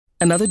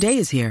Another day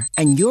is here,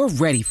 and you're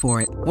ready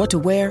for it. What to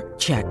wear?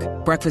 Check.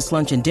 Breakfast,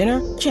 lunch, and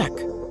dinner? Check.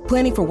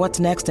 Planning for what's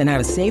next and how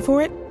to save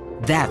for it?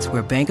 That's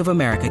where Bank of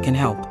America can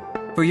help.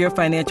 For your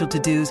financial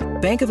to-dos,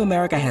 Bank of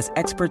America has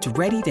experts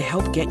ready to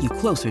help get you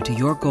closer to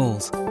your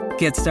goals.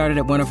 Get started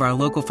at one of our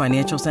local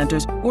financial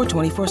centers or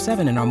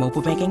 24/7 in our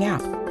mobile banking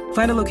app.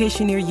 Find a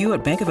location near you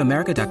at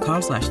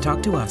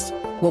bankofamerica.com/talktous.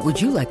 What would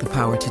you like the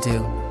power to do?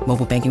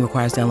 Mobile banking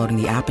requires downloading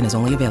the app and is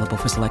only available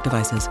for select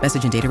devices.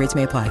 Message and data rates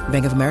may apply.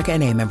 Bank of America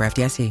N.A., member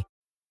FDIC.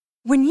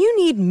 When you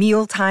need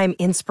mealtime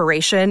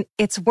inspiration,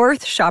 it's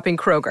worth shopping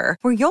Kroger,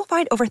 where you'll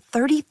find over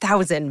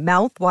 30,000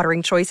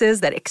 mouth-watering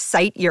choices that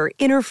excite your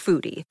inner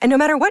foodie. And no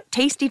matter what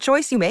tasty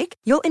choice you make,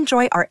 you'll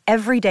enjoy our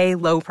everyday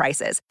low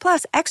prices,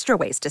 plus extra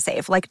ways to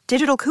save, like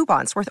digital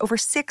coupons worth over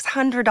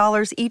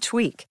 $600 each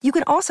week. You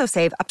can also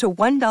save up to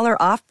 $1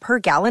 off per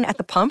gallon at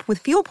the pump with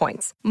fuel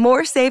points.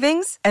 More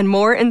savings and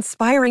more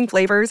inspiring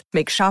flavors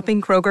make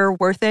shopping Kroger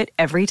worth it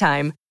every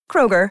time.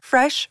 Kroger,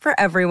 fresh for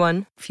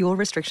everyone. Fuel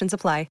restrictions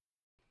apply.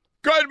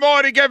 Good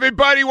morning,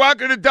 everybody.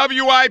 Welcome to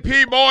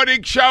WIP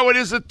Morning Show. It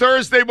is a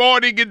Thursday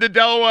morning in the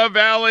Delaware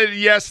Valley.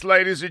 Yes,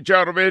 ladies and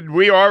gentlemen,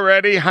 we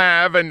already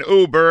have an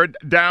Uber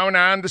down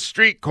on the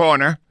street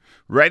corner,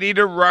 ready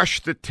to rush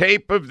the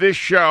tape of this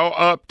show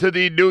up to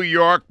the New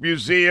York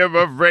Museum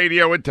of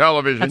Radio and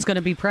Television. That's going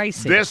to be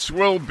pricey. This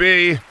will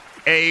be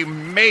a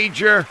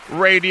major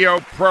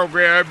radio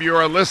program you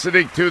are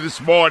listening to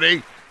this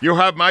morning. You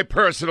have my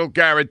personal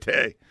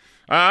guarantee.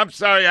 I'm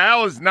sorry,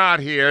 Al is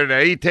not here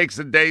today. He takes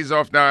the days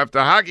off now after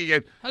hockey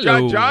game. Hello,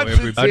 John Johnson's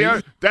everybody.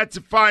 here. That's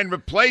a fine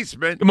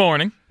replacement. Good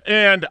morning.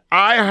 And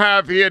I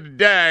have here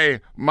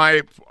today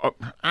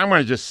I'm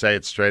going to just say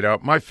it straight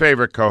out, my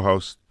favorite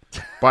co-host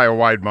by a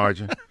wide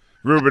margin,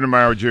 Ruben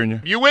Amaro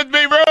Jr. You with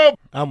me, Rube?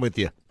 I'm with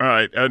you. All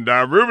right, and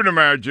Ruben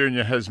Amaro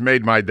Jr. has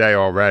made my day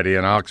already,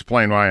 and I'll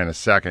explain why in a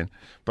second.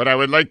 But I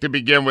would like to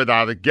begin with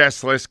the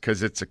guest list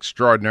because it's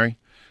extraordinary.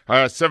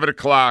 7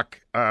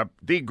 o'clock,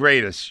 the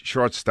greatest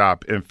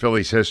shortstop in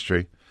Phillies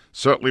history,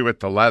 certainly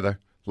with the leather.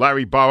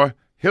 Larry Bowa,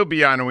 he'll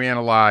be on to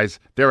analyze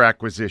their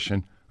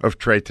acquisition of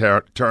Trey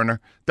Turner.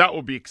 That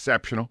will be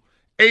exceptional.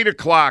 8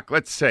 o'clock,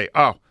 let's say,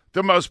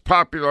 the most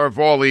popular of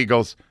all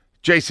Eagles,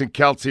 Jason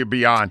Kelce will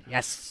be on.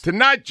 Yes. To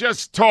not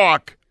just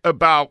talk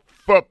about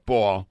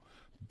football,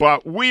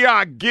 but we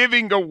are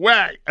giving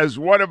away as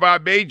one of our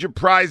major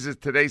prizes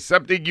today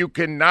something you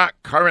cannot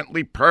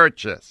currently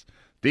purchase.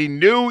 The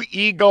new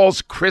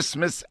Eagles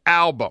Christmas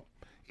album.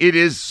 It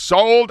is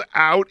sold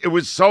out. It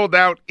was sold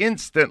out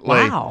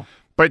instantly. Wow.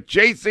 But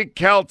Jason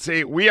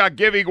Kelce, we are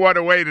giving one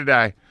away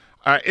today.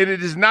 And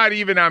it is not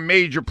even our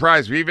major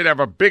prize. We even have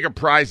a bigger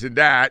prize than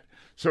that.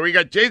 So we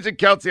got Jason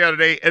Kelce out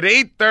today. At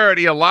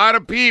 8:30, a lot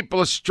of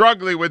people are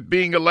struggling with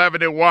being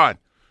 11-1.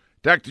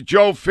 Dr.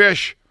 Joe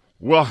Fish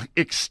will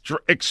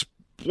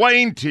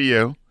explain to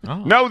you.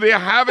 Oh. No, they're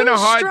having a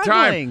hard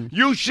time.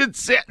 You should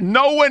say,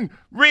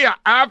 Rhea,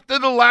 after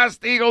the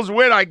last Eagles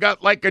win, I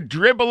got like a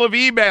dribble of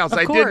emails.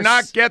 I did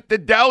not get the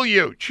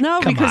deluge. No,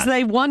 because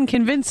they won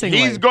convincingly.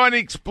 He's going to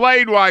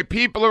explain why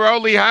people are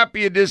only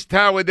happy in this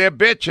town when they're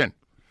bitching.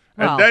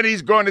 And then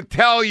he's going to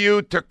tell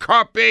you to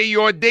carpe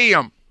your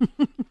diem.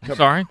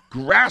 Sorry?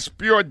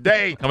 Grasp your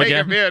day. Take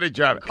advantage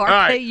of it.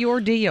 Carpe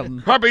your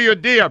diem. Carpe your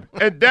diem.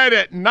 And then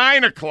at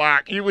 9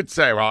 o'clock, you would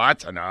say, well,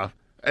 that's enough.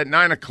 At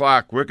 9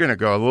 o'clock, we're going to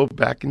go a little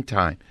back in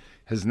time.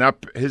 His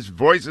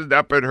voice has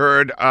not been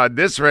heard on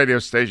this radio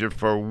station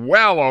for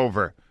well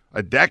over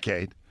a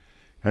decade,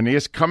 and he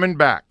is coming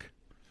back.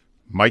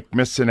 Mike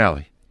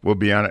Missinelli will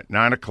be on at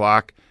 9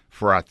 o'clock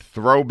for our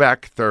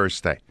Throwback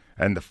Thursday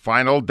and the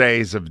final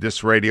days of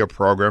this radio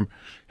program.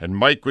 And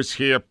Mike was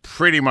here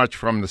pretty much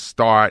from the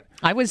start.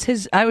 I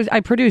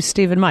produced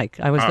Steve and Mike.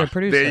 I was their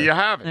producer. There you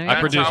have it. I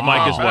produced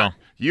Mike as well.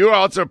 You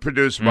also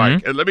produced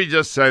Mike. And let me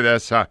just say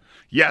this.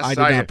 Yes, I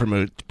did not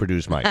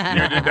produce Mike.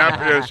 You did not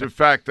produce. In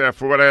fact,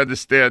 for what I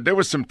understand, there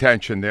was some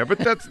tension there, but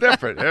that's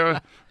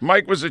different.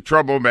 Mike was a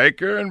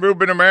troublemaker, and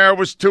Ruben Amaro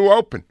was too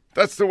open.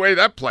 That's the way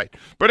that played.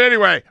 But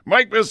anyway,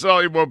 Mike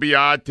Missinelli will be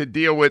on to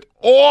deal with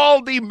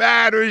all the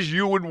matters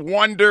you would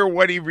wonder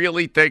what he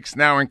really thinks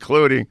now,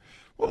 including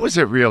what was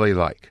it really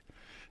like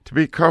to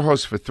be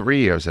co-host for 3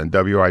 years on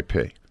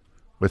WIP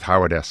with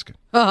Howard Eskin.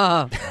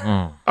 Oh,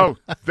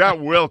 that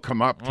will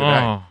come up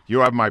today. You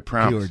have my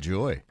promise. Pure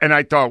joy. And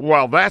I thought,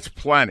 well, that's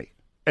plenty.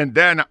 And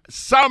then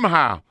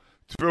somehow,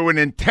 through an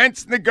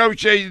intense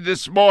negotiation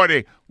this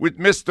morning with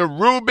Mr.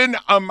 Ruben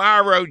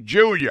Amaro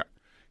Jr.,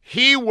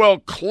 he will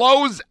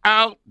close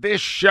out this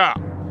show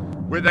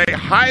with a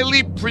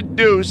highly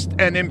produced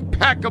and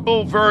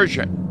impeccable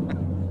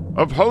version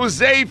of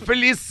Jose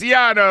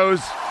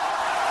Feliciano's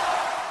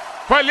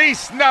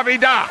Feliz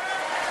Navidad.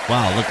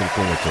 Wow, looking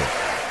forward to it.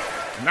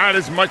 Not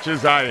as much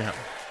as I am.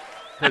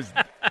 Because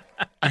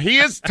he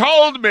has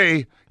told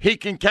me he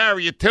can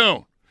carry a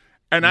tune.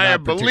 And I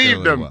have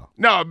believed him. Well.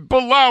 No,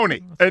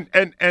 baloney.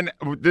 And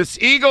this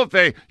Eagle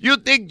thing, you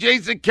think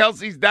Jason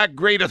Kelce's that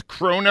great a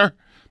crooner?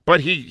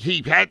 But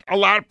he had a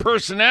lot of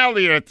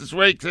personality in it. This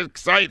way it's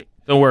exciting.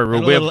 Don't worry,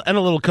 And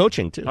a little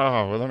coaching, too.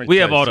 Oh, well, let me we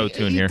tell have you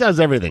auto-tune He here. does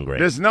everything great.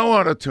 There's no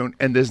auto-tune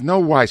and there's no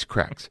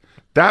wisecracks.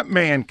 That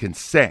man can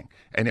sing,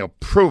 and he'll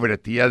prove it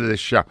at the end of the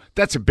show.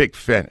 That's a big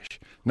finish.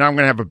 Now I'm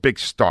going to have a big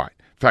start.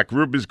 In fact,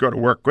 Ruben's going to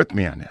work with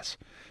me on this.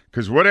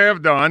 Because what I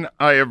have done,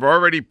 I have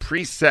already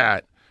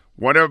preset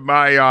one of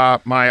my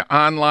my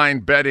online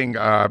betting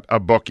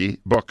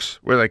books,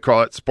 what do they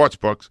call it, sports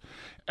books,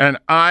 and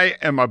I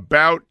am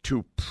about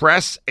to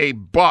press a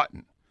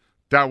button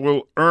that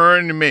will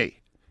earn me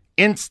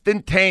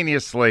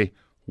instantaneously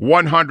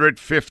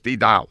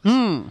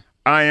 $150.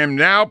 I am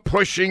now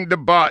pushing the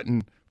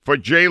button for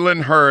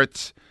Jalen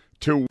Hurts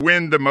to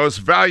win the most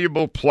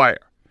valuable player,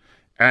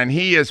 and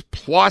he is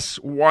plus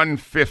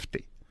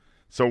 150.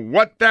 So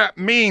what that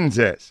means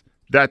is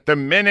that the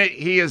minute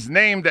he is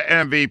named the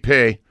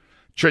MVP,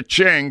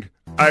 cha-ching,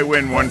 I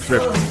win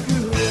 150.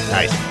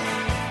 Nice.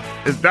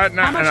 Is that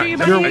not? How much are you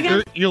betting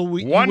again? You will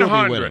be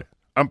 100. winning.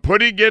 I'm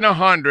putting in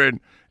 100,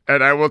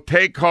 and I will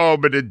take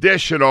home an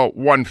additional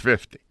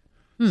 150.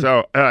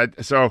 So, and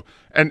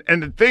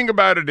the thing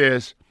about it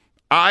is,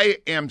 I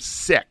am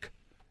sick.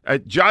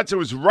 Johnson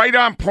was right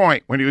on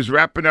point when he was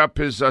wrapping up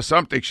his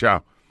something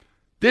show.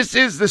 This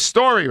is the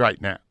story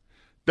right now.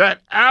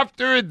 That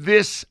after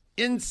this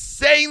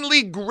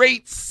insanely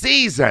great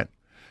season,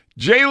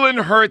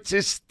 Jalen Hurts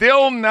is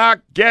still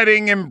not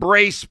getting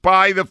embraced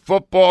by the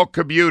football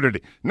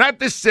community. Not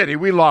the city.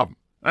 We love him.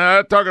 I'm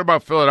not talking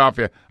about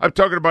Philadelphia. I'm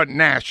talking about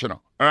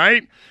national. All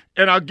right?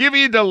 And I'll give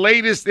you the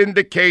latest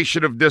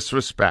indication of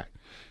disrespect.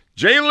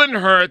 Jalen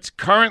Hurts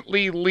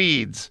currently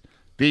leads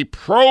the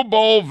Pro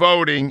Bowl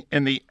voting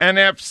in the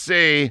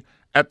NFC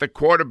at the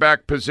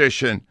quarterback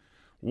position,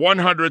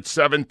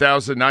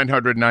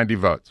 107,990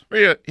 votes.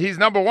 He's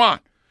number one.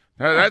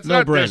 That's no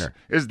not brainer.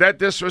 Is that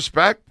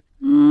disrespect?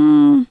 I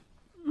don't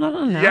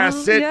know.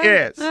 Yes, it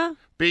is.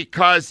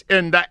 Because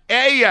in the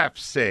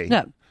AFC,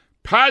 No.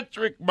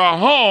 Patrick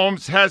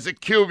Mahomes has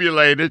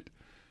accumulated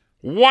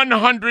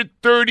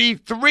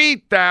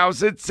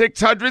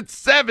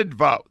 133,607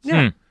 votes.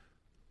 Yeah.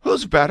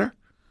 Who's better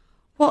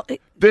Well,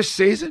 this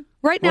season?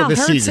 right Well, now this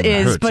Hurts season,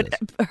 is, Hurts but is.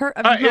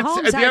 Mahomes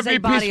It's the has a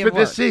body MVPs for of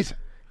this work. season.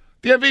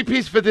 The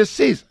MVPs for this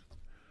season.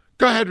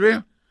 Go ahead,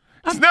 Rhea.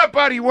 It's not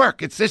body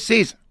work. It's this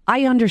season.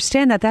 I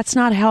understand that. That's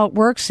not how it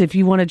works if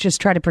you want to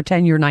just try to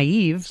pretend you're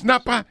naive. It's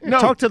not body. No.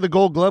 Talk to the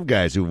Gold Glove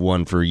guys who've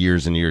won for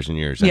years and years and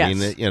years. Yes. I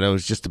mean,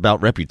 it's just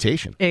about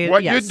reputation.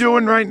 What Yes. you're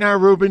doing right now,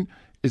 Ruben,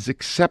 is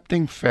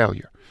accepting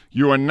failure.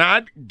 You are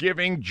not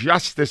giving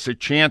justice a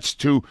chance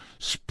to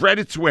spread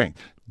its wings.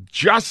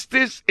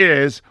 Justice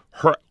is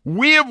her.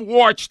 We have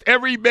watched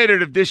every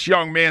minute of this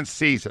young man's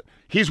season.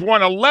 He's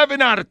won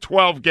 11 out of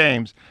 12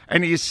 games,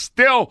 and he's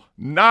still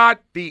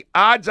not the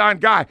odds-on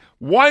guy.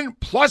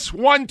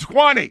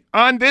 1+120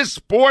 on this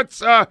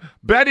sports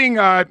betting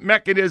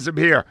mechanism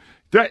here.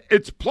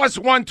 It's plus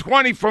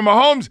 120 for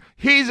Mahomes.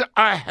 He's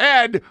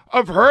ahead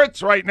of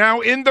Hurts right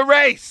now in the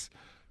race.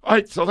 All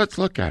right, so let's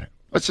look at it.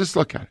 Let's just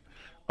look at it.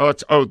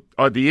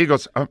 The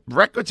Eagles.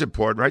 Record's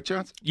important, right,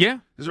 Johnson? Yeah,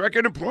 Is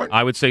record important?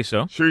 I would say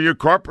so. Should you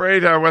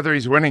incorporate whether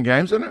he's winning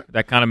games or not?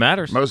 That kind of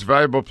matters. Most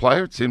valuable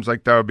player. It seems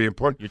like that would be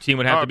important. Your team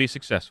would have to be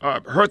successful.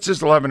 Hurts is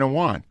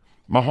 11-1.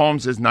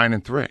 Mahomes is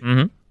 9-3.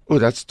 Mm-hmm. Oh,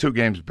 that's 2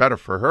 games better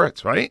for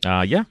Hurts, right?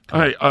 Yeah. All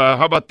right.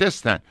 How about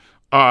this then?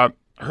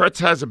 Hurts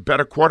has a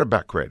better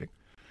quarterback rating.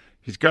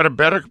 He's got a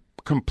better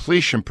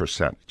completion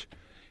percentage.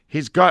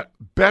 He's got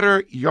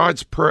better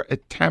yards per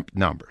attempt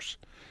numbers.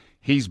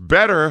 He's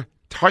better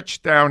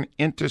touchdown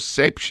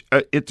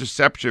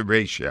interception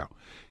ratio.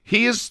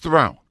 He has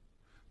thrown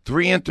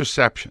 3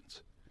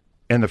 interceptions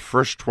in the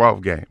first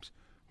 12 games.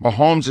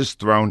 Mahomes has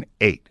thrown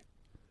 8.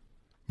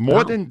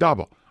 More than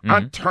double. Mm-hmm.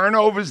 On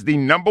turnovers, the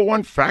number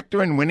one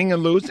factor in winning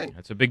and losing.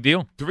 That's a big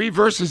deal. 3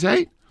 versus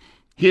 8.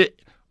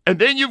 And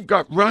then you've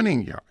got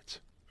running yards.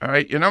 All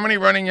right. You know how many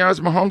running yards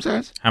Mahomes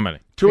has? How many?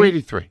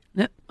 283.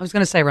 Yeah, I was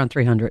going to say around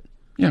 300.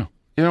 Yeah.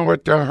 You know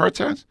what Hurts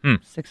has?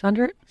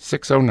 600?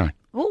 609.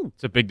 Oh,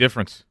 It's a big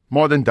difference.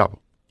 More than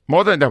double.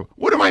 More than double.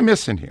 What am I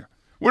missing here?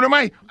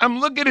 I'm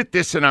looking at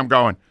this and I'm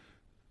going,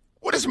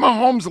 what does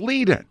Mahomes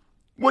lead in?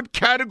 What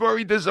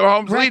category does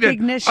Mahomes lead in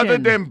Recognition. other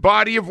than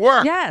body of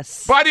work?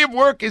 Yes. Body of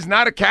work is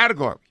not a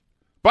category.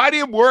 Body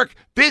of work,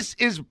 this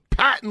is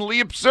patently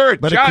absurd.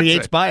 But Johnson. it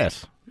creates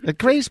bias. It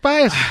creates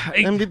bias.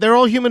 I mean, they're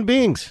all human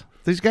beings.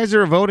 These guys that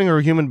are voting are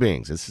human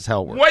beings. This is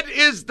how it works. What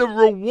is the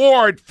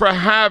reward for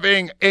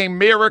having a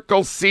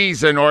miracle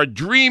season or a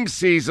dream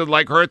season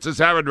like Hurts is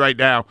having right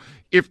now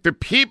if the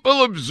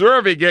people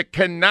observing it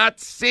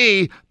cannot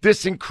see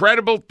this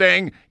incredible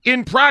thing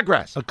in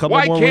progress?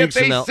 Why can't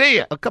they see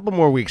it? A couple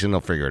more weeks and they'll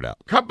figure it out.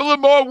 Couple of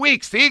more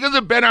weeks. The Eagles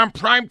have been on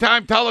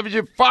primetime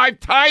television 5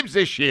 times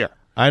this year.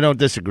 I don't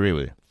disagree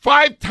with you.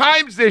 5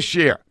 times this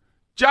year.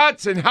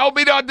 Johnson, help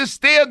me to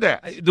understand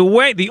that.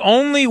 The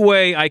only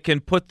way I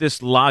can put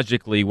this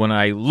logically when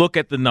I look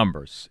at the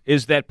numbers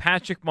is that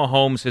Patrick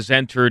Mahomes has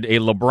entered a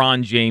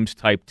LeBron James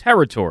type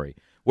territory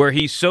where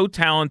he's so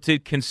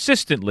talented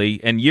consistently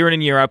and year in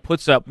and year out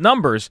puts up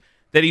numbers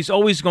that he's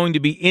always going to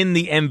be in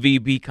the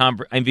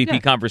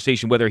MVP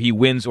conversation, whether he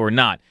wins or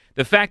not.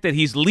 The fact that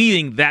he's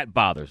leading, that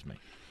bothers me.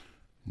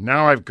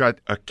 Now I've got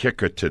a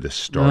kicker to the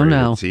story. Oh,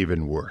 no. That's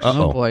even worse.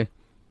 Oh, boy.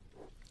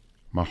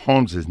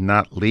 Mahomes is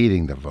not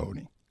leading the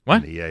voting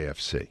What? in the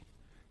AFC.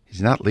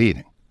 He's not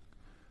leading.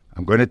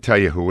 I'm going to tell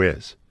you who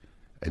is,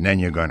 and then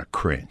you're going to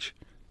cringe,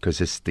 because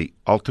it's the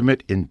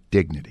ultimate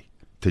indignity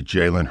to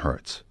Jalen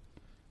Hurts.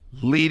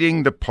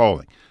 Leading the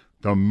polling,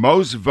 the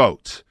most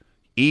votes,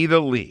 either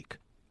league,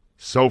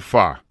 so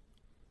far.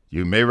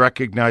 You may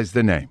recognize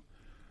the name.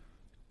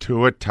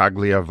 Tua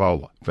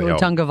Tagliavola.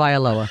 Tunga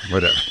Vailoa.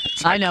 Whatever.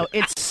 I know.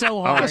 It's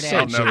so hard,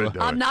 I'll Ed. never do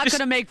I'm it. not going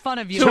to make fun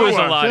of you. Tua's a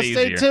lot Just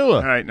say easier. Tua.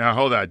 All right, now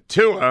hold on.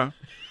 Tua,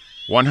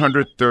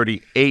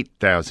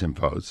 138,000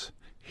 votes.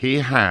 He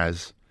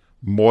has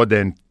more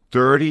than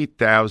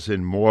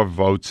 30,000 more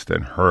votes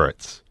than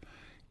Hurts,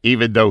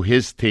 even though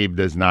his team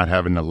does not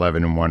have an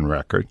 11-1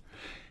 record.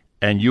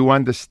 And you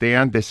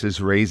understand this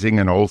is raising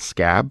an old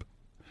scab?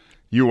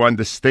 You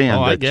understand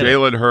I that get it.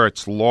 Jalen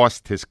Hurts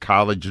lost his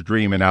college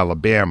dream in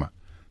Alabama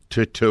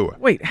to Tua.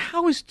 Wait,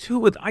 how is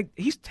Tua?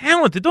 He's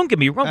talented. Don't get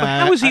me wrong, but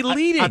how is he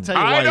leading? I'll tell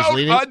you why I he's don't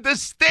leading.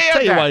 understand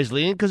Tell you that. why he's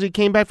leading, because he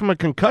came back from a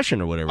concussion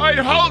or whatever. All right,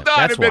 hold on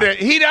That's a minute.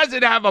 why. He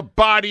doesn't have a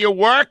body of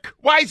work.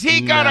 Why's he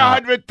got No.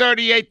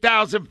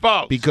 138,000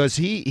 votes? Because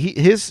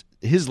his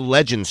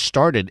legend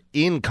started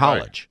in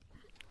college,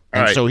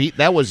 All and right. so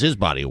that was his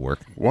body of work.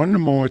 One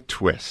more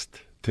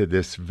twist to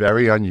this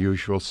very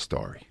unusual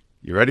story.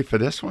 You ready for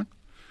this one?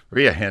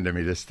 Rhea handed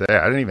me this today.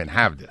 I didn't even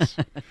have this.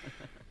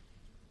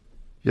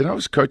 You know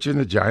who's coaching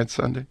the Giants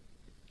Sunday?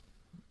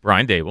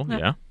 Brian Dable,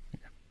 yeah.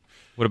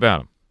 What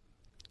about him?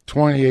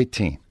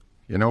 2018.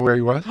 You know where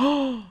he was?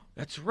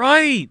 That's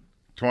right.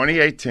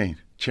 2018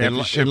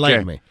 championship Enlighten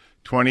game. me.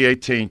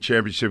 2018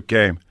 championship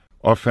game.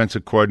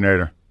 Offensive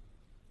coordinator,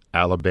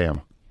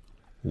 Alabama.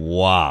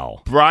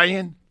 Wow.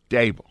 Brian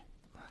Dable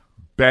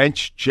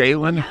benched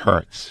Jalen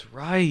Hurts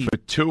Right. for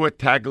Tua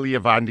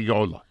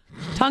Tagliavola.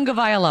 Tunga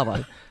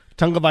Vailoa.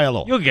 Tunga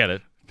Vailoa. You'll get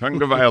it.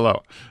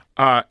 Tagovailoa.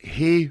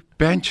 He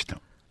benched him.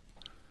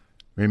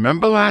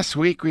 Remember last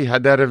week we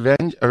had that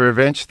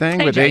revenge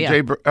thing with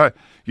AJ, AJ?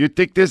 You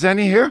think there's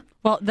any here?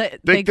 Well,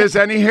 Think there's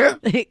any here?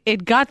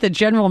 it got the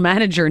general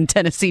manager in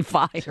Tennessee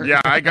fired.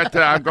 Yeah, I got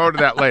to. I'll go to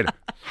that later.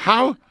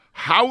 How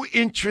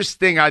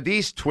interesting are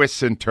these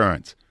twists and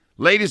turns,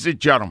 ladies and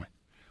gentlemen?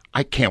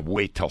 I can't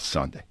wait till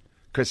Sunday,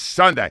 because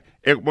Sunday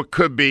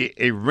could be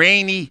a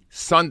rainy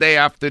Sunday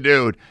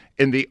afternoon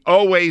in the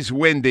always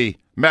windy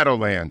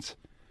Meadowlands.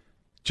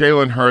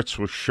 Jalen Hurts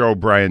will show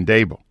Brian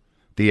Dable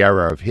the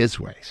error of his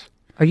ways.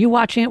 Are you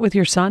watching it with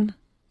your son?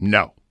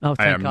 No, Oh,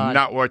 I thank am God.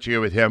 not watching it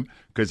with him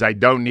because I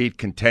don't need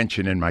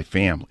contention in my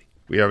family.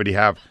 We already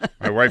have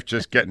my wife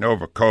just getting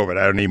over COVID.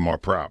 I don't need more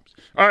problems.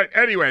 All right,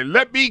 anyway,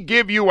 let me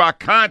give you our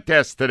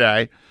contest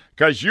today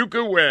because you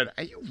can win.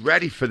 Are you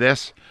ready for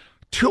this?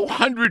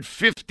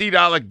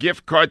 $250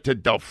 gift card to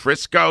Del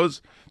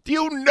Frisco's. Do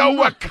you know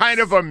what kind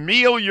of a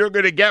meal you're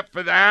going to get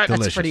for that?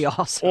 That's pretty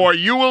awesome. Or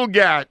you will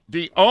get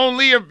the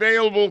only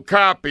available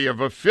copy of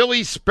a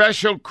Philly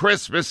Special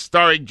Christmas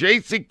starring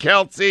Jason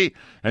Kelce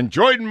and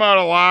Jordan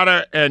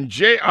Martellata and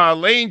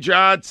Lane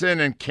Johnson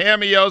and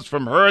cameos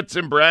from Hurts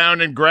and Brown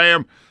and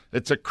Graham.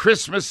 It's a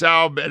Christmas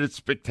album, and it's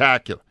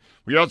spectacular.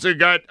 We also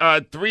got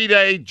a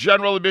 3-day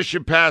general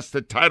admission pass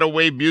to Tidal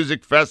Wave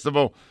Music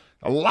Festival.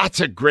 Lots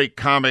of great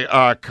country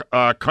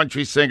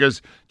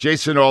singers.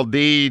 Jason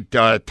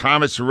Aldean,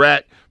 Thomas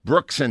Rhett,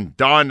 Brooks and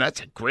Dunn.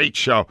 That's a great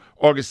show.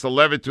 August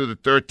 11th through the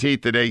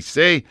 13th at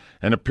AC.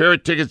 And a pair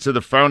of tickets to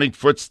the Founding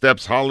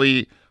Footsteps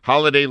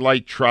Holiday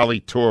Light Trolley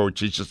Tour,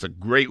 which is just a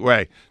great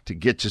way to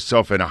get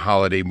yourself in a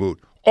holiday mood.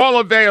 All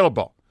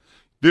available.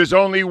 There's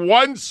only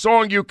one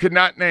song you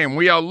cannot name.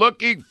 We are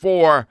looking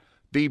for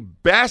the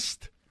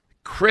best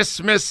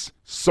Christmas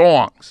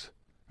songs,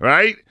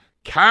 right?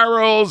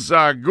 Carols,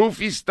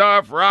 goofy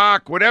stuff,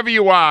 rock, whatever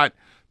you want.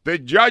 The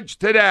judge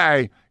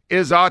today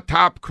is our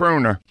top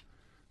crooner,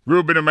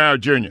 Ruben Amaro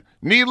Jr.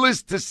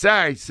 Needless to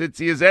say, since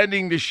he is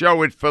ending the show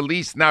with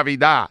Feliz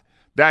Navidad,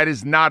 that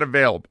is not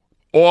available.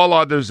 All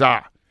others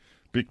are.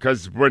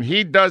 Because when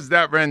he does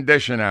that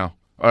rendition now,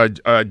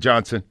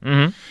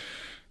 Johnson,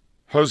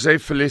 Jose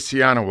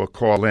Feliciano will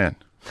call in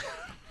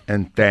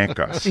and thank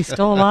us. Is he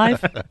still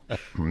alive?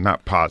 I'm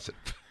not positive.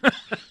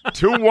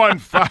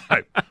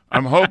 215.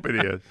 I'm hoping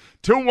he is.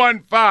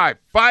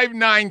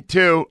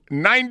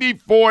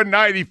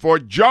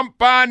 215-592-9494.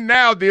 Jump on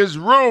now. There's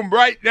room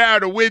right now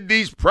to win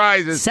these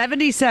prizes.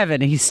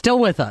 77. He's still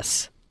with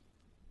us.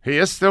 He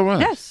is still with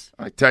us. Yes.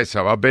 I tell you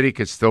something. I bet he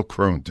could still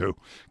croon, too.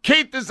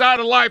 Keith is out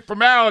of life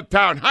from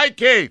Allentown. Hi,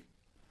 Keith.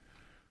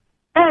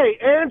 Hey,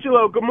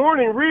 Angelo, good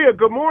morning. Rhea,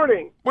 good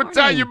morning. What's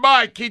on your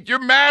mind, Keith?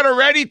 You're mad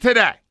already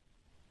today.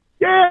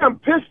 Yeah, I'm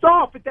pissed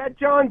off at that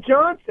John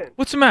Johnson.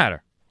 What's the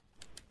matter?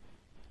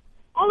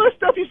 All that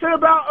stuff you said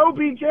about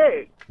OBJ.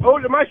 Oh,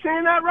 am I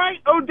saying that right?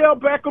 Odell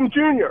Beckham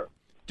Jr.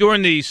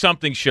 During the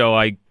something show,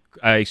 I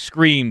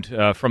screamed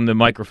from the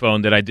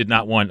microphone that I did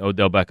not want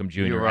Odell Beckham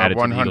Jr. You are added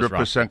to the Eagles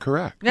roster. 100%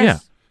 correct.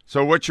 Yes.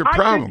 So what's your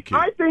problem, Keith?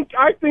 I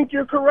think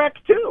you're correct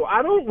too.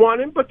 I don't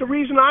want him, but the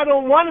reason I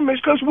don't want him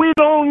is because we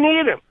don't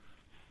need him.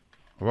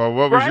 Well,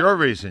 what was your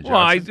reason,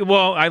 Johnson?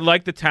 Well, I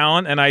like the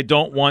talent, and I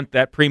don't want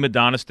that prima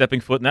donna stepping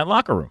foot in that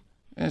locker room.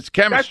 It's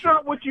chemistry. That's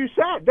not what you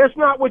said. That's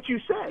not what you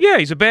said. Yeah,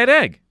 he's a bad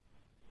egg.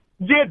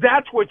 Yeah,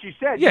 that's what you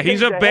said. Yeah,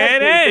 he's a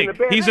bad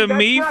egg. He's a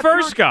me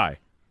first guy.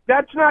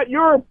 That's not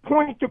your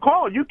point to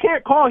call. You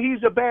can't call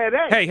he's a bad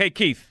egg. Hey,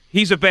 Keith,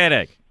 he's a bad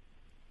egg.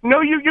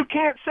 No, you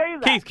can't say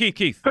that.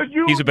 Keith. Because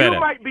he's a bad egg. You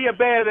might be a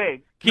bad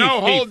egg. Keith,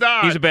 hold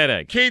on. He's a bad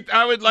egg. Keith,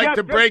 I would like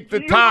to break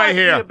the tie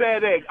here. You might be a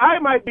bad egg. I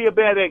might be a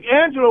bad egg.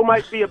 Angelo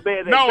might be a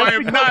bad egg. No, I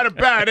am not a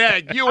bad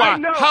egg. You are.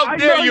 How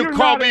dare you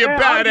call me a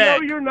bad egg? I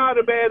know you're not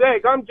a bad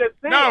egg. I'm just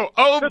saying. No,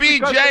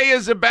 OBJ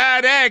is a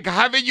bad egg.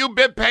 Haven't you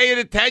been paying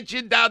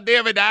attention down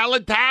there in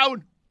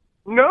Allentown?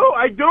 No,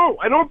 I don't.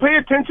 I don't pay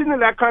attention to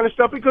that kind of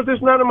stuff because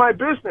it's none of my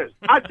business.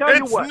 I tell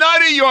you what. It's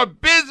none of your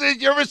business.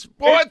 You're a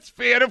sports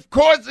fan. Of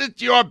course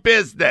it's your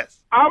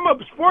business. I'm a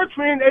sports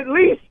fan. At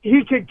least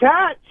he could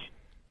catch.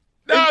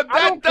 No,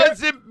 that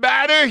doesn't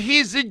matter.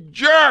 He's a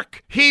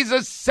jerk. He's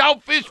a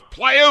selfish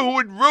player who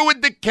would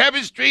ruin the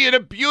chemistry in a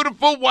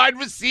beautiful wide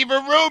receiver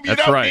room. You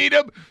don't need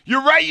him.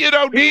 You're right, you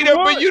don't need him,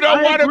 but you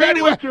don't want him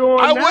anyway.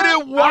 I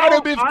wouldn't want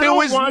him if there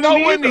was no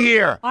one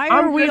here. Why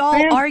are we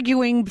all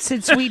arguing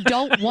since we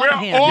don't want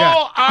him? We're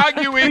all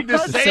arguing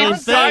the same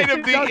side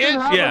of the issue.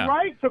 Have the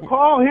right to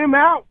call him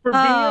out for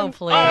being...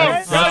 Please.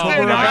 That's what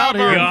we're about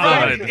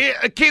here.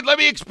 Keith, let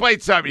me explain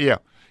something to you.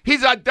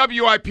 He's on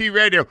WIP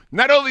radio.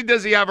 Not only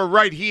does he have a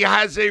right, he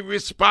has a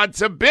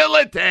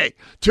responsibility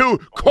to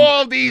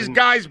call these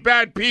guys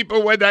bad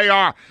people when they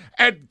are.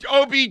 And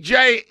OBJ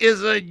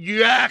is a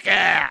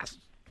jackass.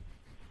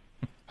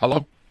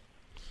 Hello?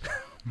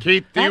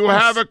 Keith, do you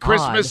have a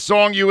Christmas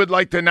song you would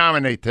like to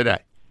nominate today?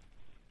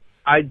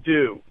 I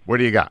do. What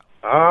do you got?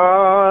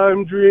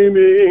 I'm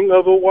dreaming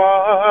of a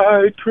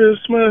white Christmas.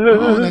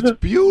 Oh, that's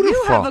beautiful.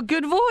 You have a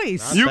good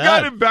voice. You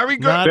got it very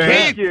good.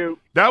 Thank you.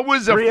 That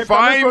was a Coming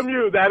fine... from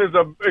you. That is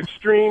an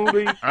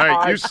extremely All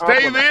right, you stay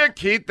compliment. there,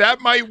 Keith. That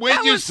might win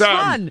That you was some.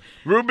 fun.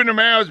 Ruben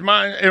Amaro's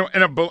mine,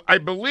 and I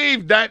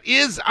believe that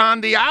is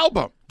on the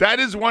album. That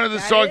is one of the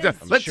songs.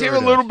 Let's hear a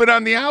little bit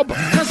on the album.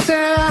 I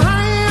said,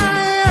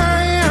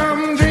 I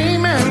am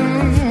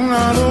dreaming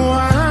of a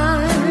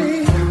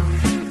white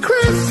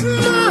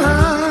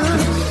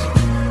Christmas,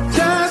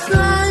 just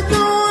like the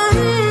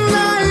one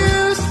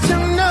I used to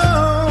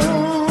know,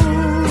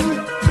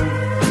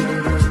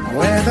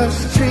 where the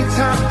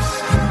treetops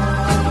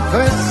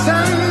were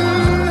sun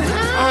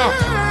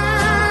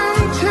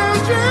and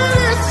children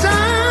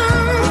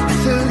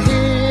listen to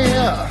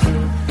hear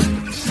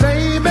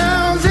sleigh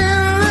bells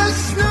in the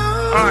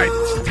snow. All right,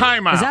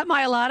 time out. Is that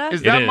Myalata?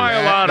 Is that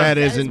Myalata? That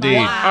is indeed.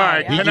 All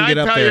right, He can can I get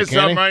up tell there, you can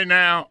something he? right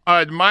now?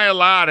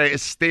 Myalata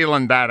is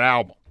stealing that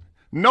album.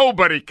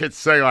 Nobody could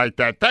say like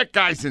that. That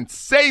guy's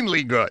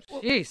insanely good.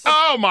 Jeez.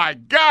 Oh, my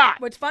God.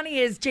 What's funny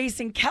is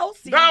Jason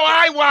Kelsey. No,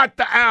 I want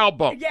the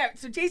album. Yeah,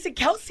 so Jason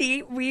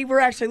Kelsey, we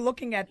were actually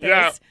looking at this.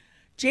 Yeah.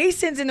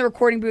 Jason's in the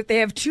recording booth. They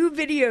have two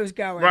videos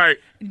going. Right.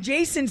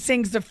 Jason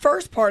sings the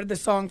first part of the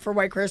song for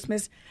White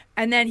Christmas,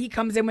 and then he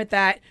comes in with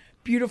that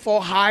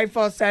beautiful high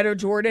falsetto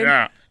Jordan.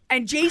 Yeah.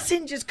 And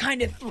Jason just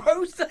kind of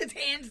throws his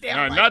hands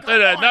down. Like,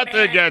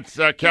 Nothing against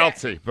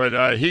Kelsey,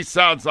 but he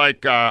sounds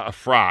like a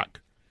frog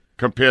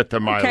compared to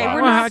Myalata. Okay,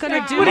 we're not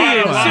going to do What are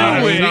you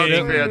that. doing?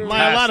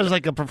 Myalata's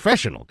like a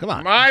professional. Come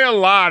on.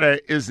 Myalata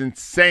is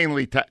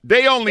insanely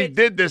they only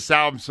did this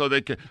album so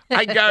they could.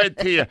 I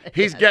guarantee you,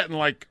 he's getting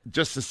like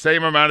just the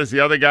same amount as the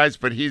other guys,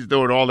 but he's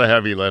doing all the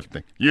heavy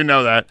lifting. You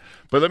know that.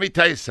 But let me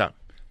tell you something.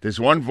 There's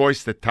one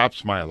voice that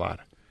tops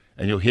Myalata,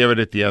 and you'll hear it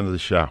at the end of the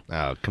show.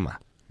 Oh, come on.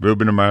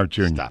 Ruben Amaro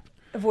Jr. Stop.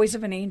 The voice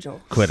of an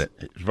angel. Quit it.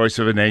 Voice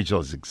of an angel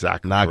is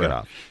exactly Knock correct. it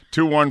off.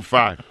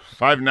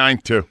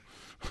 215-592.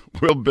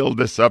 We'll build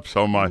this up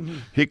so much.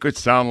 He could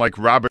sound like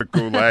Robert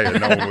Goulet and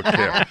no one would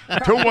care.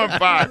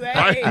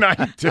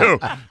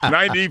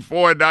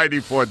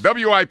 215-592-9494.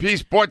 WIP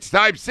Sports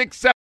Time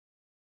 6-7.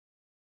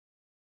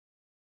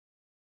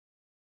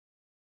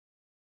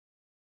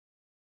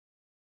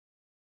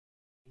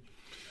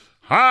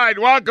 All right,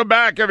 welcome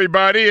back,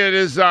 everybody. It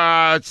is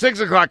 6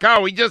 o'clock. Oh,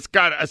 we just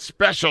got a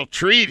special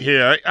treat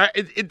here.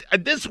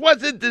 This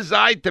wasn't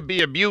designed to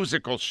be a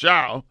musical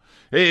show.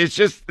 It's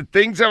just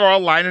things are all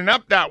lining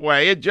up that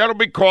way. A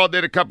gentleman called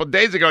in a couple of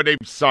days ago named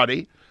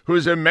Sonny,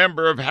 who's a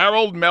member of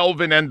Harold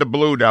Melvin and the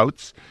Blue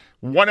Notes,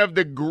 one of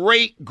the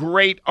great,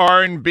 great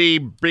R&B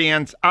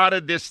bands out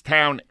of this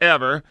town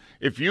ever.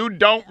 If you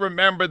don't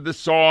remember the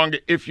song,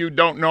 If You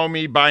Don't Know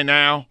Me by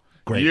Now,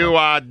 Great you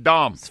one. are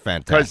dumb. It's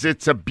fantastic. Because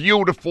it's a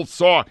beautiful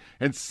song.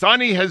 And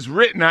Sonny has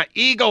written an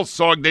Eagles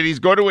song that he's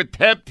going to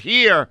attempt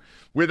here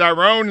with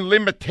our own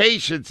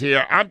limitations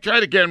here. I'm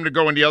trying to get him to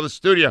go in the other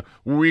studio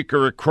where we can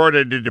record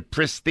it in a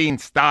pristine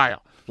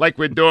style, like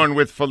we're doing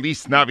with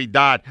Feliz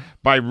Navidad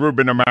by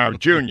Ruben Amaro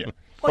Jr.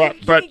 Well,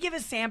 can you give a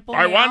sample?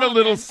 I want a now?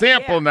 little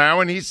sample now,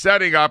 and he's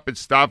setting up and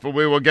stuff, and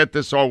we will get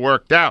this all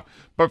worked out.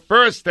 But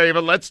first,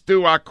 David, let's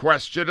do our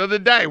question of the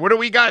day. What do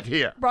we got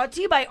here? Brought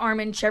to you by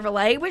Armin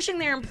Chevrolet, wishing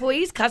their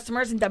employees,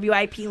 customers, and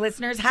WIP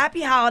listeners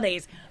happy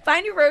holidays.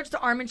 Find your roads to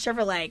Armin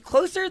Chevrolet,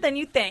 closer than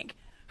you think.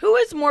 Who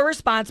is more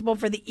responsible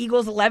for the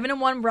Eagles'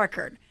 11-1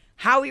 record,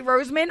 Howie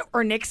Roseman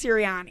or Nick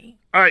Sirianni?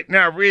 All right,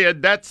 now, Rhea,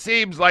 that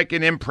seems like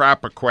an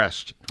improper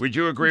question. Would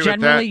you agree with that?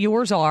 Generally,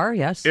 yours are,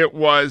 yes. It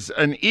was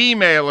an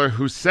emailer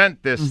who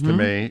sent this to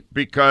me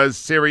because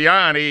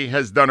Sirianni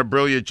has done a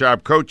brilliant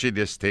job coaching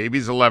this team.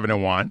 He's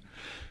 11-1.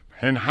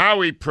 And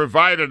Howie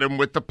provided him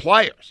with the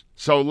players.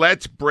 So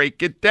let's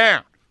break it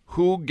down.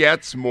 Who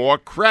gets more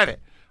credit?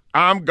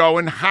 I'm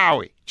going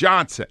Howie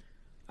Johnson.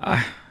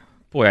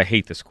 Boy, I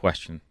hate this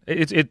question.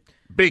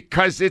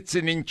 Because it's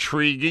an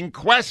intriguing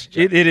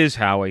question. It is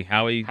Howie.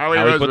 Howie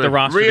put the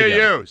roster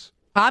together. Reuse.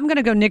 I'm going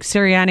to go Nick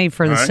Sirianni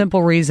for the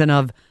simple reason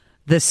of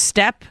the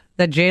step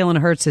that Jalen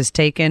Hurts has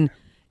taken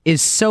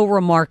is so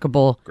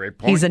remarkable. Great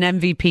point. He's an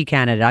MVP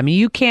candidate. I mean,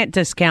 you can't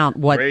discount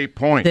what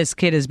this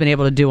kid has been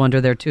able to do under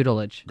their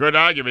tutelage. Good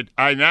argument.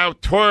 I now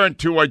turn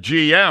to a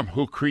GM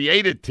who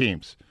created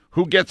teams.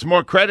 Who gets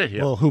more credit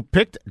here? Well, who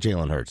picked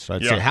Jalen Hurts?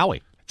 I'd say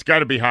Howie. It's got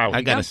to be Howie.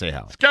 I got to say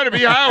Howie. It's got to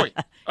be Howie.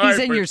 He's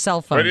in your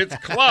cell phone. But it's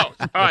close.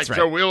 All right,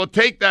 so we will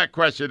take that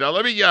question. Now,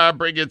 let me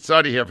bring in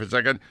Sonny here for a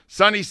second.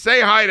 Sonny,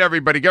 say hi to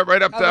everybody. Get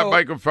right up to that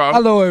microphone.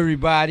 Hello,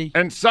 everybody.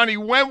 And, Sonny,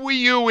 when were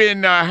you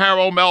in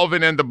Harold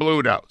Melvin and the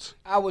Blue Notes?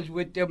 I was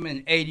with them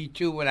in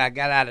 82 when I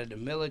got out of the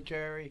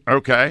military.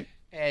 Okay.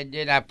 And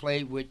then I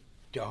played with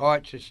the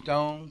Hearts of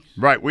Stones.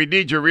 Right. We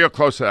need you real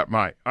close to that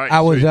mic. All right,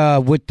 I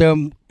was with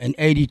them in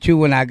 82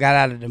 when I got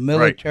out of the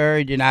military.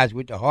 Right. Then I was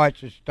with the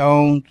Hearts of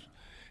Stones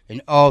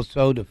and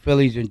also the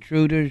Phillies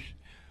Intruders,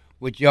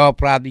 which y'all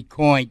probably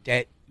coined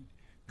that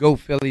 "Go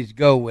Phillies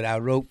Go" when I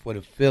wrote for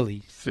the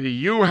Phillies. See,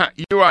 you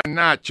are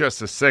not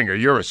just a singer.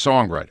 You're a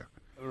songwriter.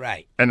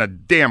 Right. And a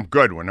damn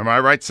good one. Am I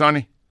right,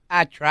 Sonny?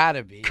 I try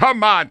to be.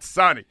 Come on,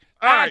 Sonny.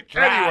 All right,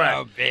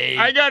 try to be.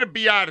 I got to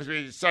be honest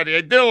with you, Sonny.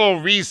 I did a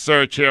little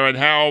research here on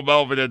Harold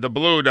Melvin and the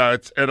Blue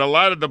Notes, and a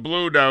lot of the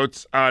Blue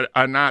Notes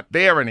are not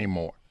there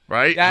anymore,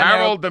 right?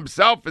 Harold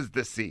himself is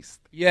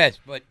deceased. Yes,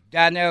 but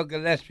Donnell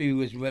Gillespie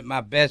was with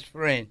my best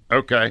friend.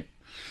 Okay.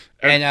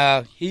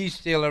 And he's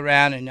still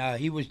around, and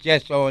he was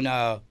just on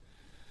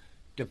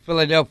the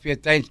Philadelphia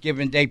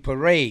Thanksgiving Day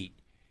Parade.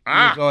 He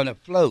was on a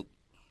float.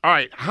 All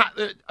right.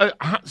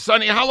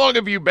 Sonny, how long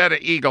have you been an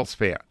Eagles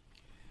fan?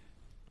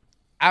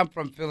 I'm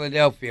from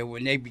Philadelphia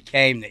when they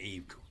became the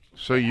Eagles.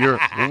 So you're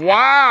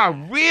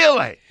wow,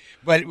 really?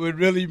 But what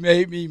really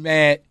made me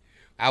mad,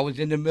 I was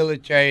in the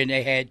military and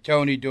they had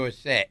Tony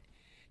Dorsett.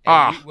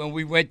 And when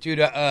we went to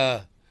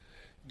the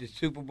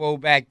Super Bowl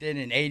back then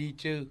in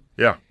 '82,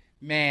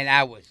 man,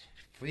 I was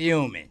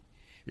fuming.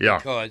 Yeah,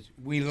 because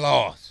we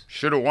lost.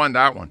 Should have won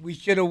that one. We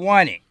should have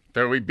won it.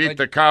 Then we beat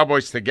the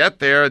Cowboys to get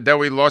there, and then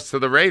we lost to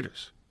the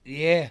Raiders.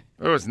 Yeah.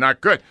 It was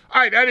not good.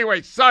 All right,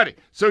 anyway, Sonny,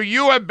 so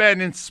you have been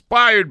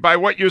inspired by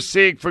what you're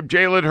seeing from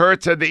Jalen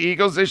Hurts and the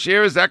Eagles this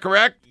year, is that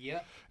correct?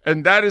 Yep.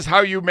 And that is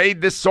how you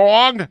made this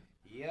song?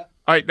 Yep.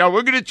 All right, now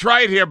we're going to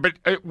try it here, but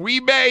we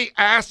may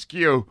ask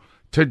you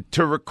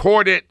to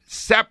record it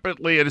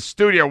separately in a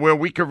studio where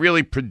we could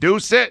really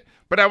produce it,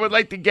 but I would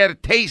like to get a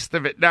taste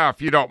of it now,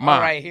 if you don't mind.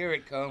 All right, here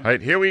it comes. All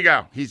right, here we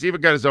go. He's even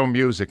got his own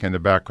music in the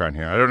background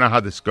here. I don't know how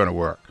this is going to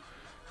work.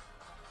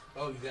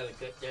 Oh, you got to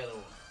cut that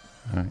on.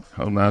 All right,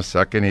 hold on a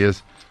second. He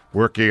is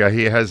working.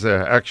 He has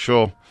an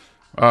actual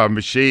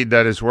machine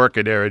that is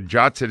working there, and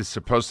Johnson is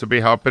supposed to be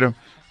helping him,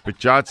 but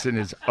Johnson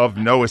is of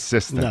no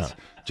assistance. No,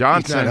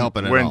 Johnson, he's not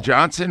helping at when all.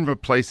 Johnson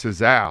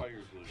replaces Al,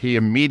 he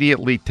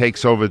immediately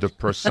takes over the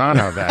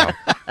persona of Al,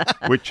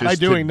 which is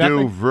to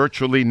do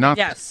virtually nothing.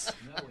 Yes.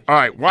 All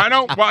right,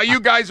 while you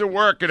guys are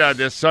working on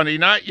this, Sonny,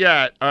 not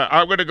yet,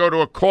 I'm going to go to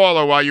a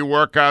caller while you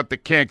work out the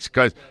kinks,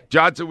 because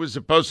Johnson was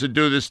supposed to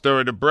do this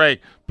during the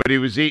break, but he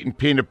was eating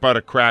peanut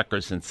butter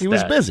crackers instead. He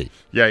was busy.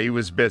 Yeah, he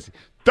was busy.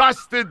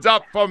 Dustin's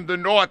up from the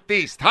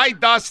Northeast. Hi,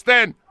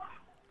 Dustin.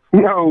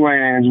 No,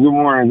 Lance. Good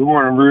morning. Good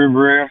morning,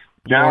 Ruby.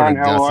 John,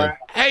 how are you?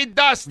 Hey,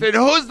 Dustin,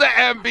 who's the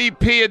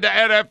MVP in the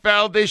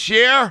NFL this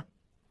year?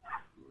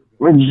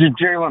 Well,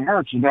 it's Jalen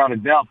Hurts, without a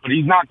doubt, but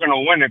he's not going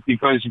to win it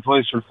because he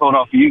plays for the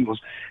Philadelphia Eagles.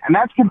 And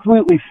that's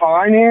completely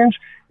fine, Ange,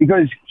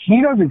 because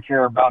he doesn't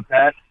care about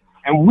that,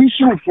 and we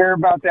shouldn't care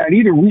about that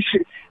either. We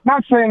should,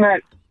 not saying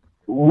that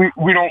we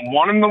don't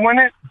want him to win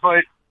it,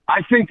 but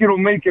I think it'll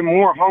make him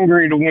more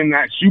hungry to win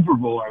that Super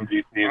Bowl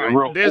MVP.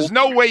 Right. There's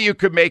no way you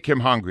could make him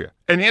hungrier.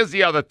 And here's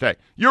the other thing.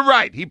 You're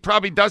right. He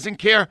probably doesn't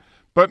care.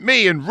 But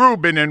me and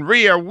Ruben and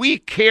Rhea, we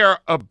care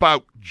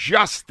about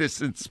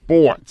justice in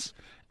sports.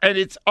 And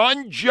it's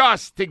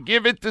unjust to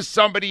give it to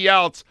somebody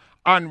else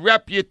on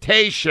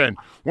reputation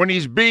when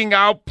he's being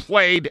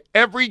outplayed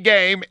every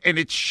game, and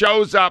it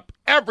shows up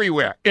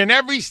everywhere, in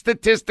every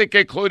statistic,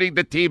 including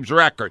the team's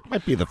record.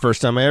 Might be the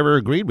first time I ever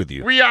agreed with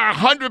you. We are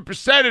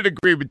 100% in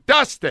agreement.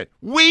 Dustin,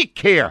 we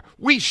care.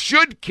 We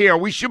should care.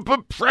 We should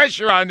put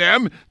pressure on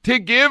them to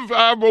give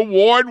a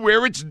reward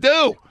where it's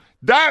due.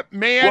 That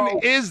man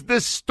is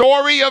the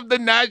story of the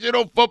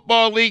National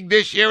Football League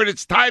this year, and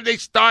it's time they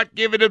start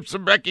giving him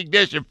some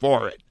recognition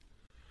for it.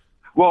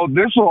 Well,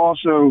 this will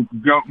also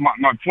go.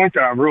 My point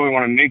that I really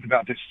want to make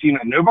about this team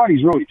that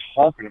nobody's really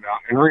talking about,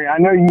 and Ray, I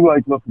know you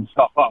like looking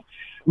stuff up.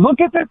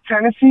 Look at the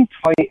Tennessee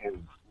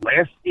Titans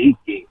last 8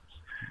 games.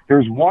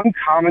 There's one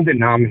common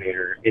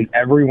denominator in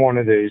every one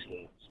of those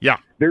games. Yeah.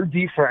 Their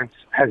defense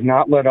has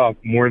not let up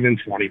more than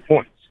 20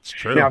 points. It's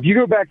true. Now, if you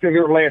go back to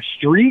their last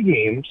 3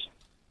 games,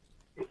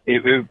 he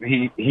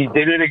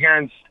did it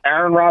against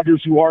Aaron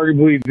Rodgers, who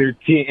arguably their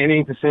team, it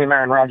ain't the same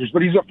Aaron Rodgers,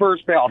 but he's a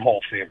first ballot Hall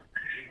of Famer.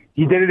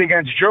 He did it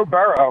against Joe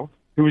Burrow,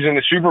 who was in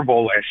the Super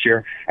Bowl last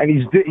year, and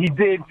he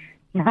did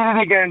it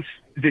against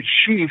the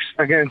Chiefs,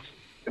 against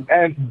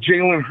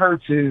Jalen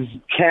Hurts is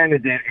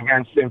candidate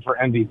against him for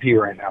MVP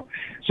right now.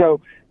 So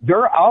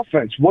their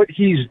offense, what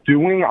he's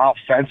doing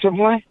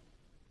offensively,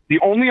 the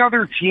only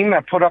other team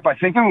that put up, I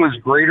think it was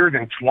greater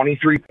than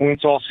 23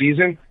 points all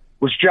season,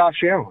 was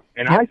Josh Allen.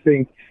 And I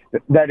think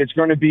that it's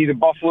going to be the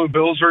Buffalo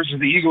Bills versus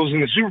the Eagles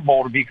in the Super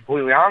Bowl, to be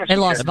completely honest. They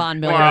lost Von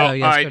Miller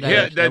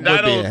yesterday.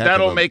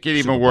 That'll make it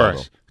even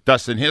worse.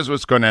 Dustin, here's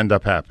what's going to end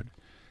up happening.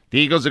 The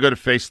Eagles are going to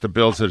face the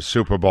Bills at the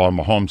Super Bowl, and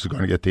Mahomes is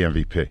going to get the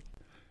MVP.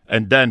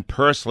 And then,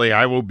 personally,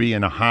 I will be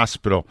in a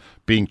hospital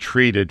being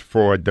treated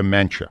for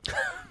dementia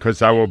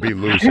because I will be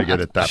losing it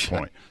at that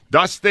point.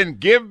 Dustin,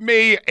 give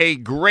me a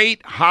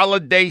great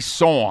holiday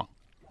song.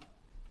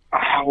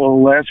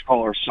 Well, last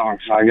caller's song,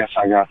 so I guess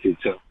I got you,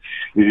 too.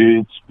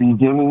 It's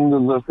beginning to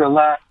look a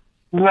lot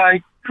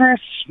like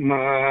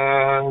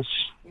Christmas.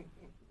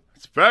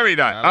 It's very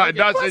nice.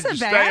 Dustin,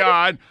 stay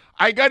on.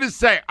 I got to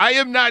say, I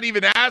am not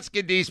even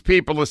asking these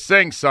people to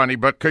sing, Sonny,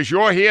 but because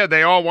you're here,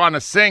 they all want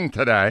to sing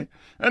today.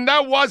 And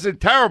that wasn't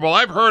terrible.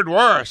 I've heard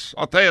worse.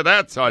 I'll tell you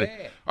that, Sonny.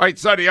 Yeah. All right,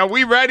 Sonny, are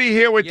we ready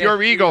here with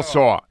your Eagle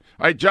song?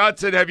 All right,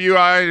 Johnson, have you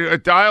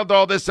dialed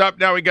all this up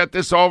now? We got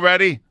this all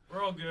ready?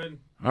 We're all good.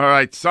 All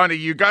right, Sonny,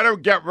 you got to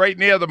get right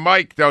near the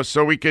mic, though,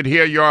 so we could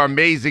hear your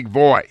amazing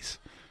voice.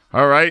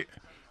 All right?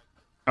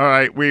 All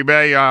right, we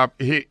may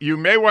you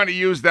may want to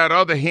use that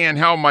other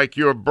handheld mic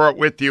you have brought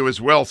with you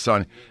as well,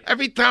 son.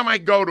 Every time I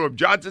go to him,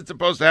 Johnson's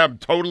supposed to have him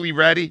totally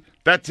ready.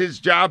 That's his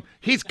job.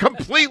 He's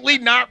completely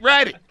not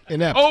ready.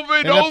 Over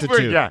and over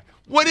again.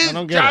 What is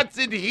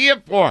Johnson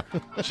here for?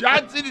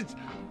 Johnson is...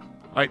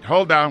 All right,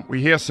 hold on.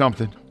 We hear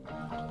something.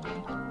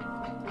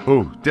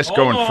 Ooh,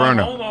 Disco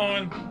Inferno. Hold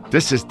on.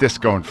 This is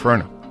Disco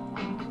Inferno.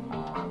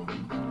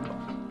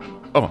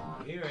 Oh,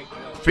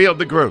 feel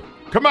the groove.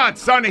 Come on,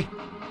 Sonny.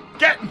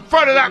 Get in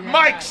front of that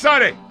mic,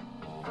 Sonny.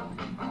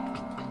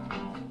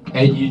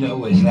 And you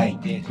know it's like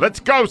this.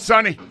 Let's go,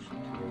 Sonny.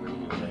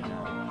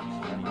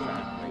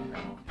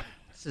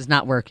 This is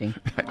not working.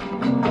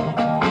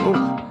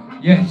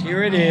 Yes,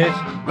 here it is.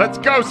 Let's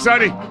go,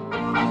 Sonny.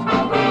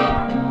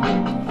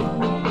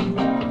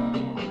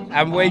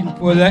 I'm waiting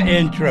for the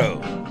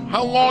intro.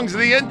 How long's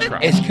the intro?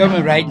 It's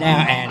coming right now,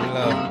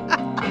 Angelo.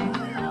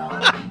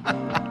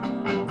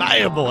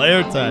 Viable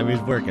airtime.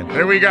 He's working.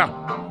 Here we go.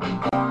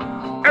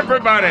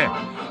 Everybody.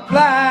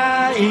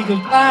 Fly,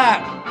 eagle,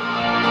 fly.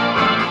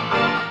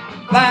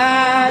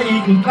 Fly,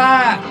 eagle,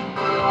 fly.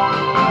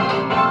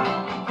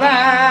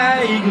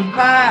 Fly, eagle,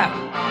 fly.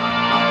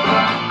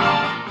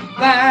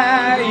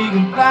 Fly,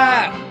 eagle, fly.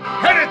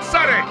 Hit it,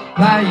 Sonny.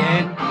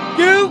 Flying,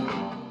 you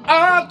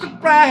are the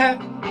fly.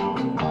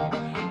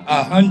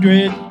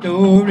 100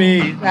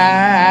 stories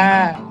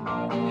high.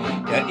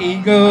 The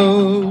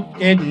eagles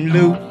getting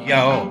loose,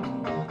 y'all.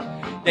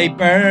 They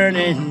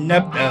burning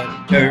up the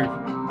turf.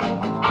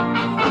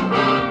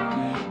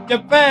 The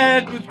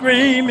fans were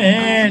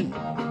screaming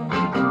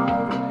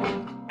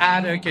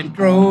out of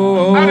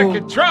control. Out of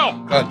control.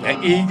 Cause the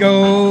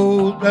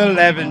Eagles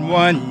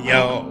 11-1,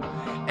 y'all.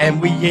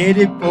 And we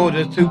headed for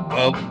the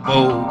Super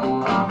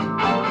Bowl.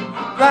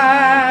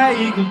 Fly,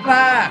 Eagles,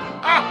 fly.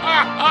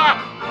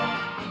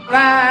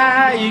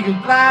 Fly,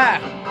 Eagles, fly.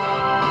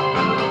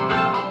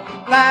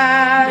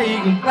 Fly,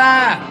 Eagles,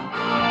 fly.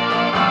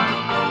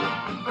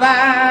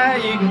 Fly,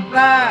 Eagles,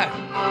 fly.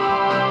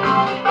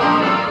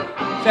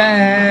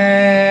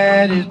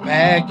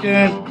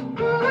 Satisfaction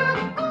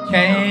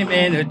came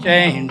in a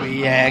chain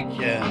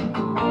reaction.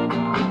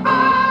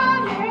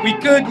 We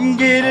couldn't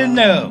get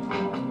enough,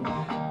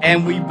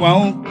 and we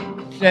won't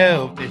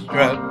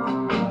self-destruct.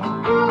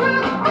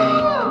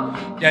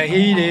 The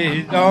heat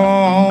is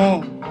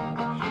on.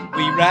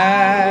 We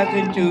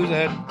rising to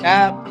the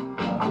top.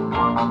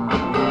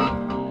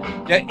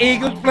 The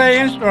Eagles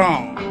playing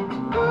strong,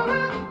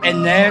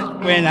 and that's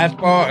when our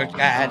sparks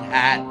got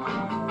hot.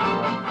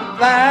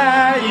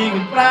 Fly,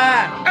 eagle,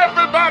 fly.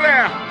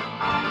 Everybody.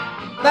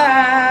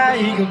 Fly,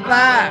 eagle,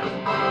 fly.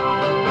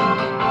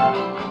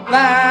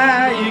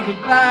 Fly, eagle,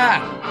 fly.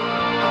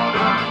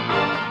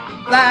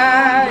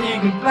 Fly,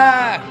 eagle,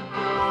 fly.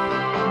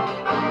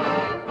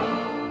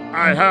 All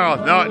right, Harold.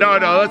 No.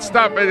 Let's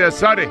stop it there,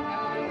 Sonny.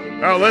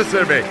 Oh,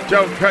 listen to me.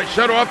 Joe,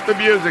 shut off the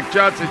music.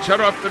 Johnson,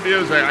 shut off the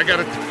music. I got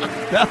to...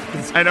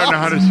 I don't know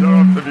how to shut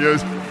off the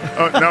music.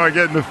 Oh, now I'm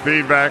getting the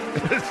feedback.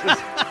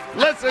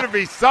 Listen to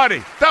me,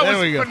 Sonny. That was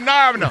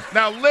phenomenal.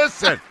 Now,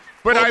 listen.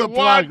 but Pull I the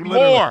want plug,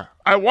 literally. more.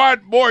 I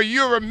want more.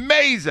 You're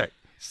amazing.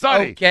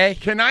 Sonny, Okay.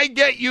 can I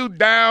get you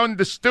down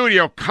the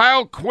studio?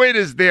 Kyle Quinn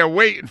is there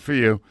waiting for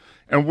you,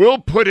 and we'll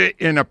put it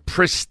in a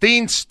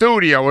pristine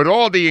studio with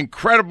all the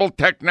incredible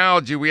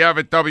technology we have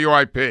at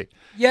WIP.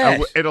 Yes.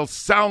 And it'll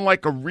sound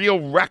like a real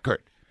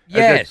record.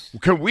 Yes.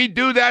 Can we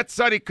do that,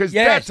 Sonny? Because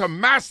Yes. that's a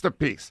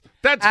masterpiece.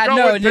 That's I going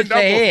know, to and it's a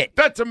number. hit.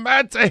 That's a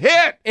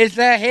hit. It's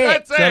a hit.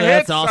 That's a hit,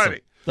 That's awesome. Sonny.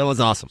 That was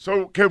awesome.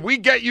 So can we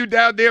get you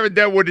down there, and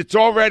then when it's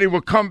all ready,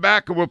 we'll come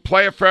back and we'll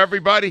play it for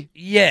everybody?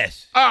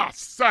 Yes. Oh,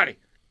 Sonny.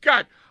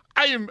 God,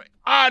 I am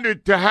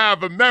honored to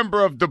have a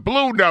member of the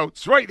Blue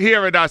Notes right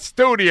here in our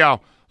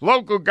studio.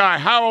 Local guy,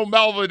 Harold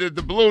Melvin of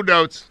the Blue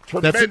Notes.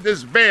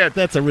 Tremendous band.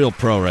 That's a real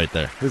pro right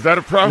there. Is that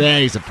a pro? Yeah,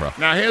 he's a pro.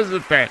 Now, here's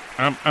the thing.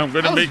 I'm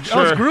going to make sure.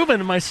 I was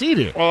grooving in my seat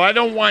here. Well, I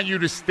don't want you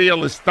to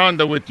steal his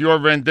thunder with your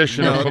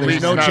rendition of No, Feliz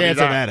there's no Navidad. chance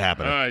of that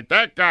happening. All right,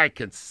 that guy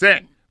can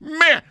sing.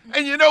 Man,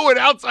 and you know what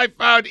else I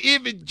found?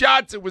 Even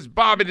Johnson was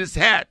bobbing his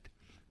head.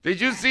 Did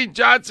you see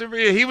Johnson?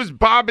 He was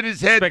bobbing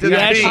his head to He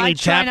the actually beat.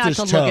 try tapped not his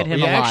to look toe. at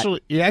him a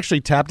lot. He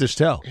actually tapped his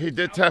toe. He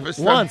did have his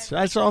Once.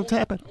 I saw him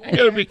tapping. I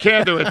gotta be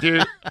candid with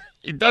you.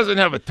 He doesn't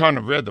have a ton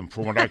of rhythm,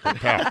 from what I can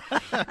tell.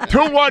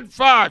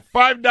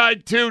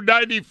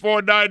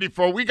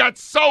 215-592-9494. We got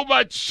so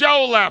much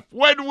show left.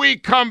 When we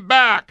come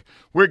back,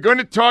 we're going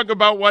to talk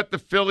about what the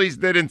Phillies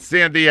did in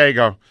San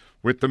Diego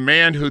with the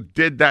man who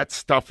did that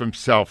stuff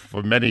himself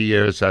for many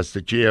years as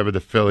the GM of the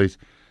Phillies.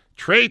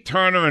 Trey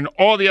Turner and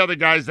all the other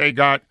guys they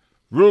got.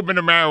 Ruben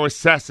Amaro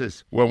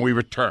assesses when we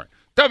return.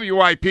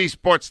 WIP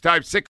Sports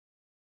Time 6.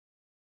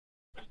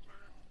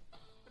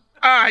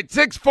 All right,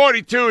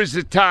 6:42 is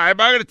the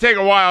time. I'm going to take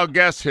a wild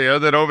guess here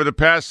that over the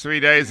past 3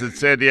 days in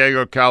San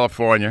Diego,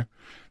 California,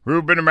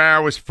 Ruben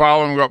Amaro was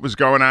following what was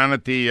going on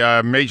at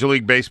the Major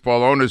League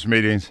Baseball owners'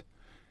 meetings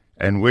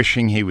and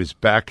wishing he was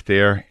back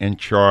there in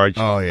charge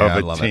of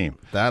a team.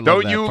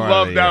 Don't you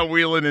love that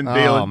wheeling and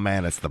dealing? Oh,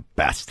 man, it's the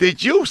best.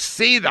 Did you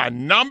see the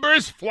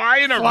numbers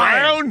flying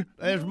around?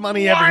 There's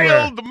money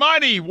everywhere. Wild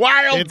money.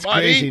 It's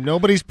crazy.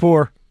 Nobody's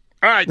poor.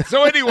 All right,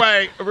 so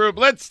anyway, Rube,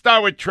 let's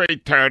start with Trey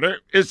Turner.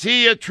 Is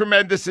he a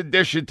tremendous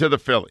addition to the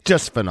Phillies?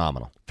 Just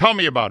phenomenal. Tell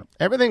me about him.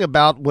 Everything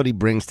about what he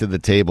brings to the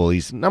table,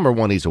 he's number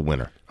one, he's a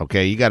winner.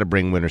 Okay, you got to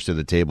bring winners to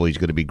the table. He's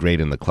going to be great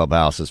in the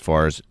clubhouse as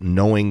far as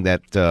knowing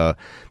that the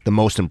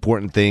most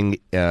important thing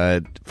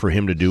for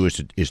him to do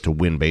is to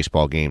win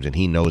baseball games, and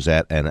he knows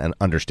that and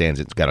understands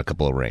it's got a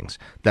couple of rings.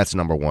 That's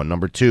number one.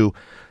 Number two,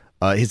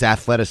 his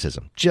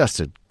athleticism.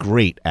 Just a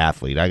great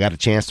athlete. I got a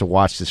chance to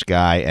watch this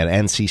guy at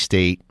NC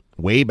State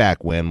way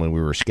back when we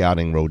were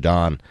scouting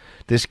Rodon.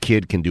 This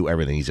kid can do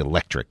everything. He's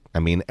electric. I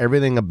mean,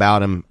 everything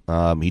about him,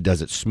 he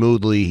does it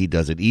smoothly. He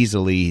does it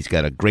easily. He's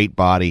got a great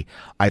body.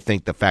 I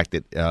think the fact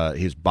that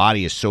his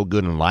body is so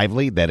good and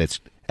lively that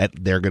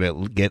they're going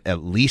to get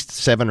at least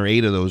 7 or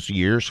 8 of those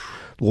years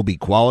will be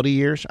quality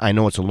years. I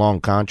know it's a long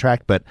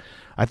contract, but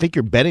I think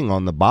you're betting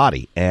on the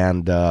body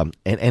and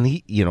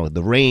he,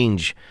 the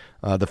range.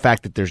 The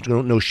fact that there's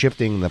no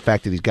shifting, the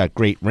fact that he's got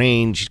great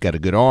range, he's got a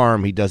good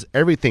arm, he does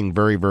everything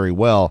very, very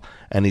well,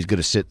 and he's going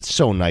to sit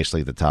so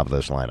nicely at the top of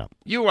this lineup.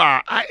 You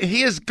are.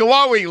 He is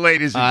glowing,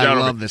 ladies and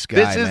gentlemen. I love this guy,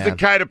 This is the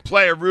kind of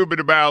player Ruben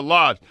Amaro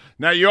loves.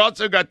 Now, you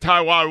also got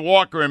Taijuan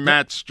Walker and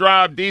Matt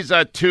Straub. These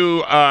are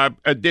 2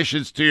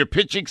 additions to your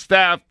pitching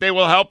staff. They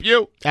will help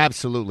you?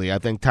 Absolutely. I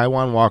think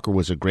Taijuan Walker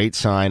was a great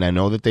sign. I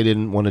know that they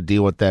didn't want to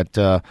deal with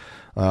that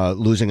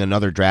losing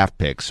another draft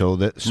pick. So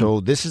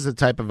this is the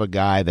type of a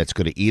guy that's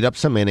going to eat up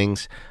some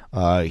innings.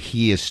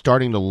 He is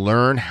starting to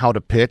learn how to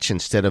pitch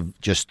instead of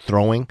just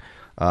throwing.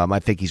 I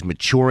think he's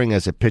maturing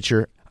as a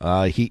pitcher.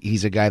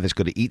 He's a guy that's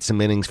going to eat some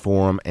innings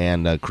for him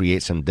and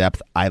create some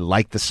depth. I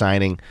like the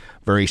signing,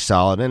 very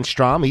solid. And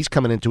Strahm, he's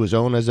coming into his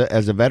own as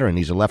a veteran.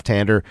 He's a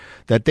left-hander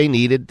that they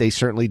needed. They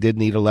certainly did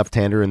need a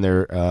left-hander in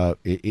their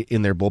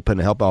bullpen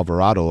to help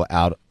Alvarado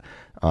out.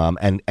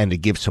 And to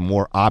give some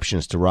more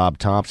options to Rob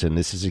Thompson.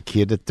 This is a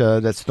kid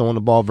that's throwing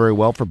the ball very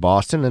well for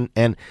Boston,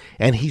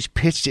 and he's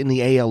pitched in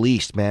the AL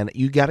East, man.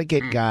 You got to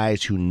get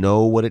guys who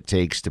know what it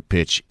takes to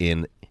pitch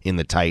in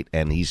the tight,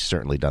 and he's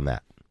certainly done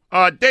that.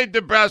 Dave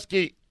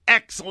Dombrowski,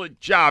 excellent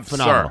job,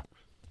 Phenomenal. sir.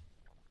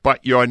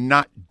 But you're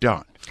not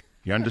done.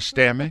 You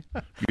understand me?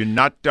 You're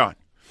not done.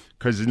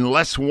 Because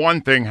unless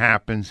one thing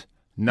happens,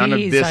 none of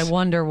this I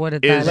wonder what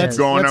is that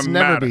going is. to Let's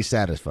matter. never be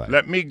satisfied.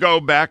 Let me go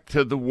back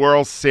to the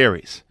World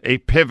Series, a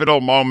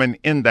pivotal moment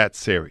in that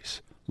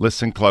series.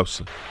 Listen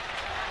closely.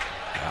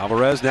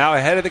 Alvarez now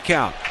ahead of the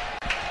count.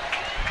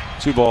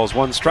 2 balls,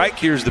 1 strike.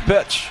 Here's the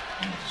pitch.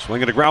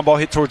 Swinging a ground ball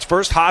hit towards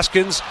first.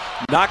 Hoskins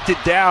knocked it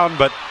down,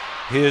 but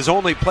his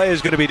only play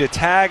is going to be to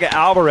tag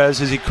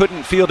Alvarez as he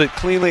couldn't field it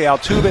cleanly.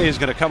 Altuve is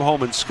going to come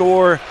home and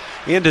score.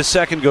 Into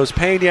second goes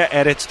Pena,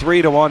 and it's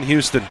 3-1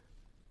 Houston.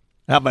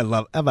 How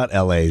about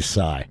L.A.'s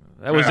Cy?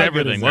 That was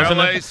everything, wasn't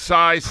LA it?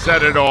 Cy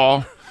said it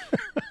all.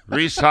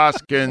 Rhys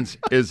Hoskins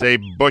is a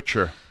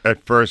butcher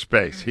at first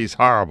base. He's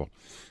horrible.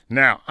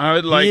 Now, I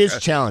would like... He is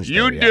challenged.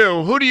 You though,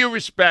 do. Who do you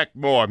respect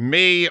more,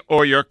 me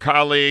or your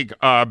colleague,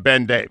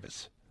 Ben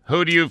Davis?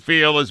 Who do you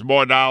feel is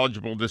more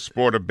knowledgeable in the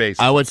sport of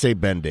baseball? I would say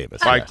Ben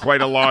Davis. By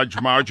quite a large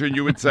margin,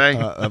 you would say?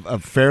 A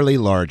fairly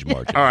large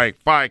margin. All right,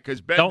 fine, because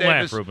Don't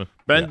laugh, Ruben.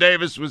 Ben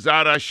Davis was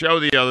on our show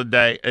the other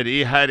day, and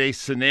he had a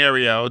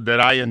scenario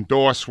that I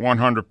endorse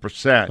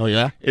 100%. Oh,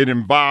 yeah? It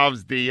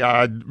involves the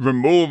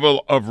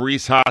removal of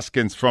Rhys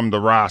Hoskins from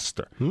the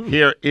roster.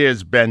 Here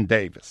is Ben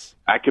Davis.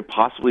 I could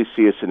possibly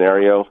see a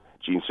scenario.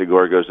 Gene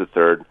Segura goes to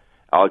third,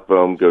 Alec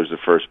Boehm goes to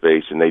first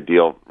base, and they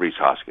deal Rhys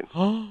Hoskins.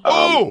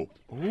 I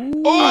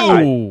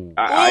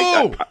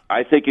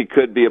think it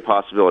could be a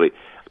possibility.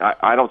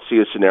 I don't see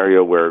a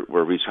scenario where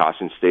Rhys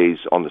Hoskins stays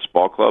on this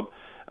ball club.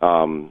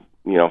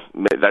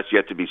 That's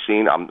yet to be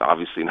seen. I'm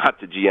obviously not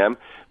the GM,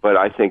 but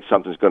I think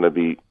something's going to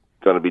be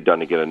done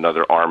to get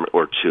another arm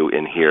or two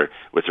in here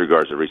with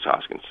regards to Rhys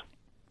Hoskins.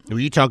 When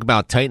you talk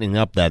about tightening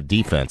up that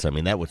defense, I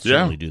mean, that would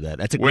certainly do that.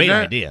 That's a great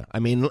idea. I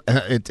mean,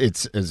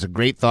 it's a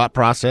great thought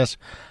process.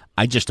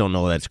 I just don't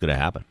know that's going to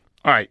happen.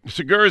 All right,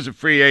 Segura's a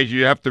free agent.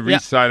 You have to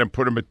re-sign and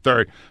put him at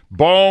third.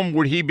 Boehm,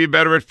 would he be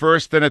better at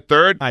first than at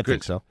third? I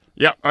think so.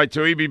 Yeah, all right,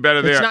 so he'd be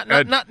better there.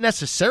 It's not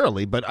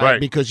necessarily, but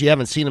because you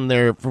haven't seen him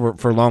there for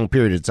a long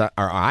period.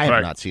 I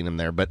have not seen him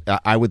there, but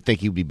I would think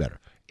he'd be better.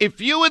 If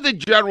you were the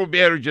general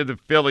manager of the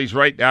Phillies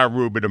right now,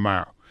 Ruben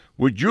Amaro,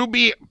 would you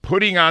be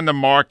putting on the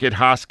market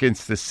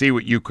Hoskins to see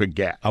what you could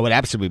get? I would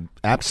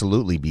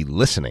absolutely be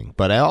listening,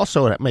 but I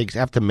also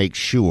have to make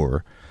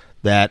sure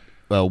that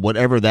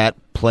whatever that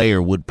player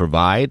would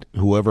provide,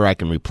 whoever I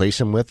can replace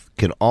him with,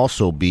 can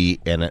also be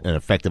an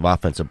effective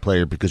offensive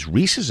player, because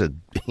Rhys is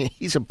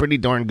he's a pretty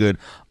darn good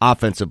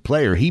offensive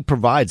player. He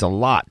provides a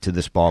lot to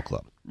this ball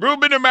club.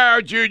 Ruben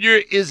Amaro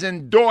Jr. is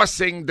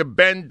endorsing the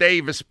Ben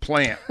Davis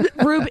plan.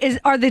 Rube,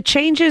 are the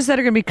changes that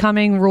are going to be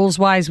coming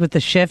rules-wise with the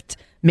shift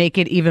make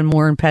it even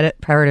more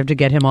imperative to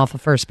get him off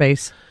of first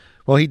base?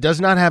 Well, he does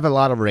not have a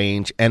lot of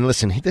range. And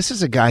listen, this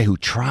is a guy who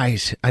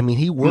tries. I mean,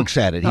 he works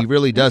at it. He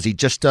really does. He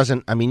just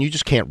doesn't. I mean, you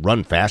just can't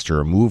run faster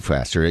or move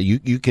faster.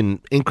 You can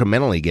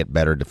incrementally get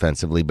better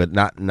defensively, but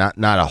not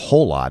a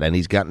whole lot. And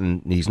he's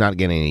not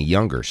getting any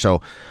younger.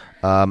 So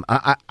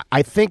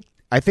I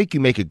think you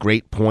make a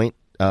great point.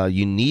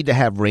 You need to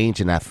have range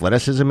and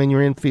athleticism in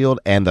your infield,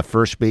 and the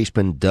first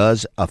baseman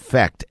does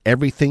affect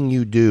everything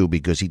you do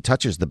because he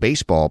touches the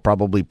baseball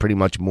probably pretty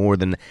much more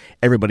than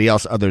everybody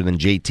else other than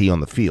JT on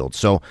the field.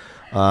 So,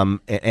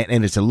 and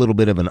it's a little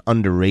bit of an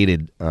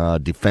underrated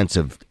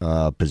defensive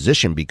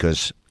position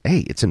because,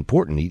 hey, it's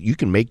important. You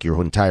can make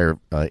your entire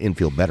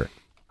infield better.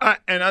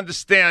 And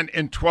understand,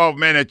 in 12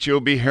 minutes,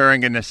 you'll be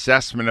hearing an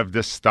assessment of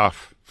this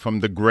stuff from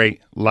the great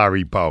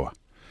Larry Bowa.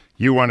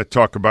 You want to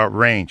talk about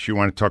range. You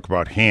want to talk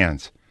about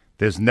hands.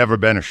 There's never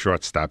been a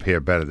shortstop here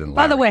better than Larry.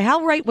 By the way,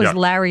 how right was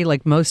Larry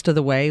most of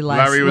the way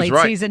late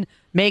season,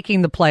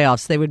 making the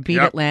playoffs? They would beat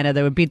Atlanta.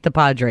 They would beat the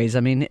Padres.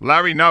 I mean,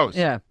 Larry knows.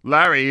 Yeah.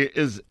 Larry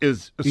is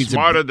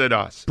smarter than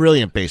us.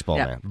 Brilliant baseball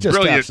man. Just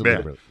brilliant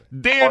man.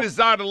 Brilliant. Dan is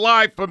on the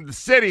line from the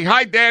city.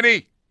 Hi,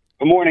 Danny.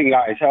 Good morning,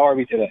 guys. How are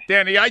we today?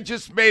 Danny, I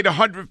just made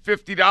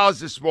 $150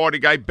 this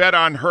morning. I bet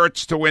on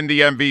Hurts to win the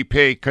MVP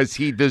because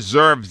he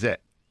deserves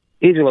it.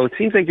 Angelo, it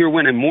seems like you're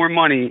winning more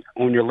money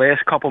on your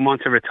last couple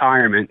months of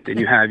retirement than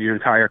you have your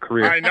entire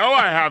career. I know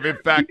I have. In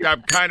fact,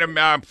 I'm kind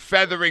of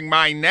feathering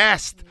my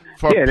nest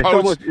for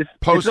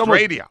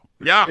post-radio.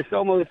 Yeah. It's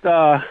almost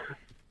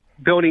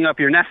building up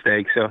your nest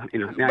egg. So,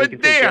 now but you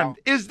can Dan,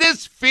 is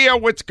this fair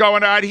what's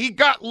going on? He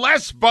got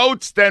less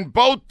votes than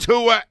both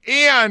Tua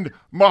and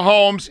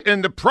Mahomes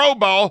in the Pro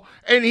Bowl,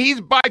 and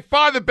he's by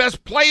far the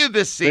best player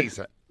this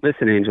season.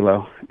 Listen,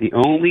 Angelo, the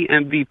only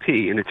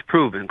MVP, and it's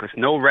proven because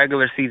no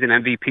regular season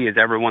MVP has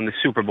ever won the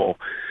Super Bowl.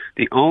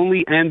 The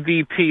only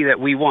MVP that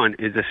we won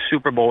is a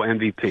Super Bowl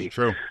MVP.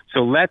 True.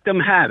 So let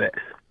them have it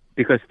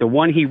because the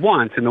one he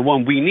wants and the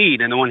one we need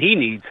and the one he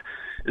needs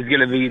is going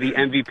to be the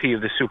MVP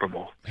of the Super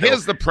Bowl.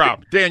 Here's the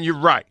problem. Dan, you're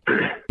right.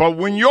 But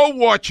when you're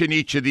watching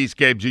each of these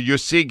games, you're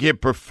seeing him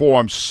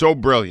perform so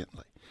brilliantly.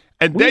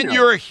 And then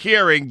you're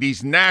hearing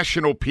these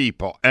national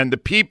people and the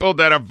people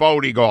that are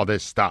voting all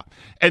this stuff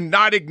and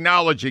not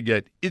acknowledging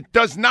it. It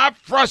does not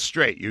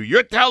frustrate you.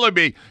 You're telling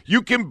me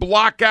you can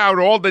block out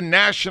all the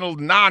national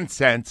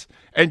nonsense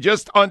and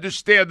just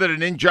understand that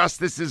an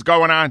injustice is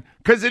going on?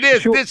 Because it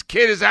is. Sure. This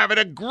kid is having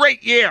a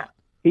great year.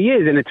 He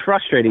is, and it's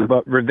frustrating,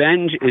 but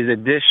revenge is a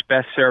dish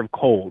best served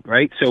cold,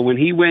 right? So when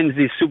he wins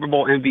the Super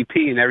Bowl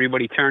MVP and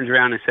everybody turns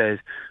around and says,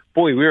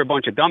 boy, we're a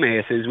bunch of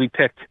dumbasses. We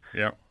picked...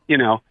 Yeah.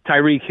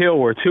 Tyreek Hill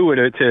or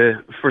Tua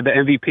for the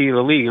MVP of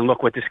the league, and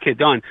look what this kid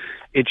done.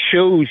 It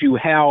shows you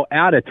how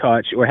out of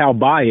touch or how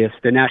biased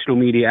the national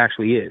media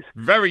actually is.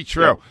 Very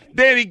true.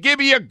 Danny, give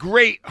me a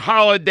great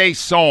holiday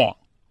song.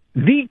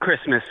 The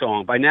Christmas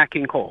song by Nat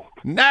King Cole.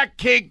 Nat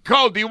King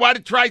Cole. Do you want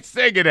to try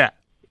singing it?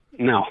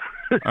 No.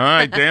 All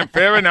right, Dan,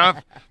 fair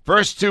enough.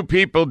 First two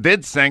people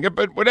did sing it,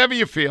 but whatever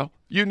you feel,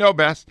 you know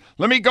best.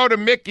 Let me go to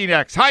Mickey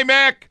next. Hi,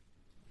 Mick.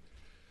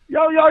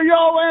 Yo,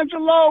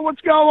 Angelo,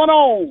 what's going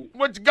on?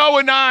 What's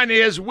going on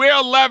is we're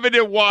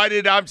 11-1,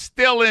 and I'm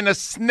still in a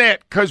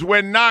snit because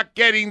we're not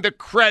getting the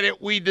credit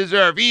we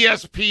deserve.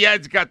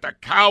 ESPN's got the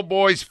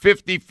Cowboys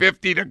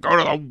 50-50 to go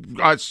to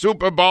the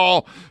Super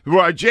Bowl.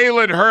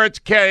 Jalen Hurts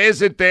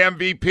isn't the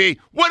MVP.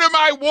 What am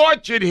I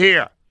watching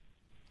here?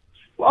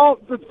 Well,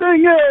 the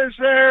thing is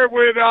there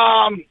with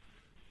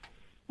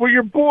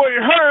your boy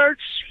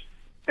Hurts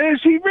is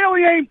he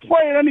really ain't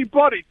playing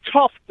anybody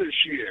tough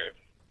this year.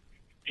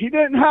 He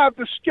didn't have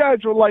the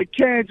schedule like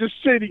Kansas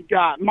City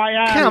got,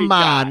 Miami Come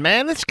on, got.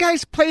 man. This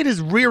guy's played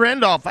his rear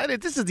end off.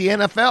 This is the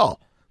NFL.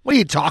 What are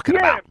you talking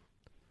about?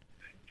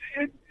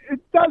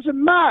 It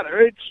doesn't matter.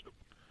 It's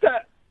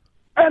the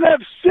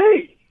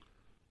NFC.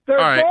 They're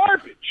All right.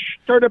 garbage.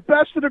 They're the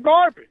best of the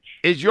garbage.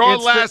 Is your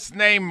last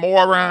name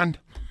Moron?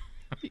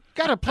 You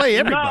got to play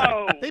everybody.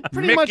 No. They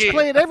pretty much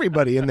played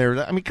everybody in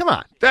there. I mean, come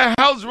on. The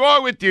hell's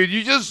wrong with you?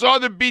 You just saw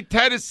them beat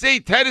Tennessee.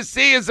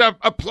 Tennessee is a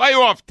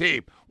playoff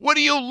team. What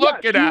are you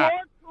looking yes, at?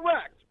 You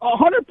are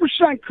correct.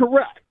 100%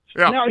 correct.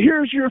 Yeah. Now,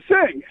 here's your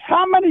thing.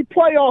 How many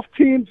playoff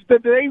teams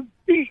did they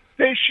beat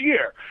this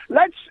year?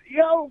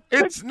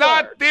 It's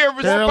not their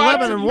They're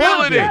 11-1.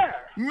 responsibility.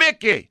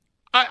 Mickey,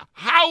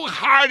 how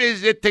hard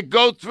is it to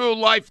go through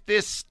life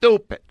this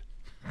stupid?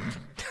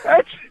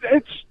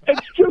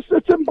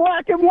 It's in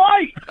black and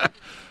white.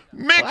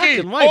 Mickey, Black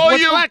and white.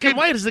 What's black and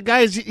white is the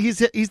guy. He's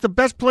the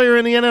best player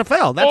in the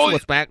NFL. That's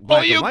what's black All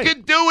and you white.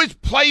 can do is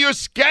play your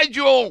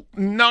schedule.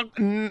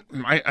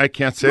 I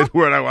can't say the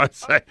word I want to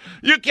say.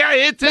 You can't.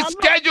 It's a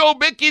schedule,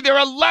 Mickey. They're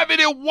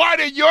 11-1,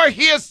 and you're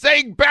here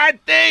saying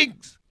bad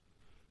things.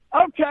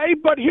 Okay,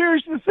 but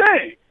here's the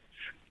thing.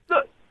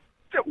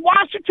 The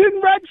Washington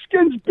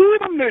Redskins beat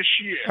them this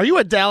year. Are you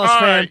a Dallas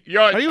fan?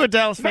 Are you a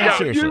Dallas fan? Now,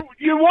 Seriously.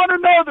 you want to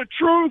know the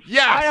truth?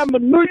 Yes. I am a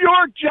New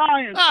York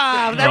Giants.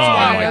 Ah, that's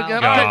why.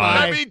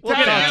 Let me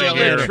tell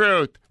you the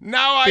truth.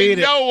 Now I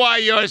know why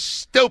you're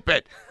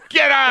stupid.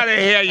 Get out of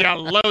here, you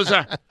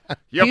loser.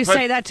 Do you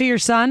say that to your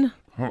son?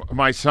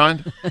 My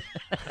son?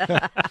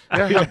 There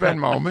have been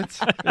moments.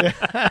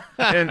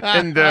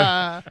 And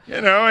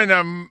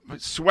I'm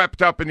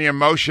swept up in the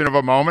emotion of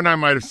a moment. I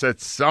might have said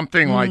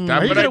something like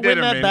that. Are you but going I to win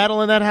didn't that mean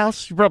battle in that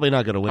house? You're probably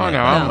not going to win. Oh,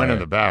 no, I'm winning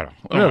the battle.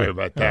 Don't worry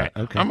about that.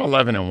 Okay. I'm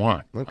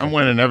 11-1. Okay. I'm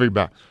winning every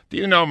battle. Do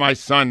you know my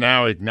son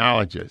now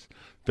acknowledges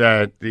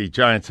that the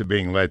Giants are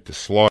being led to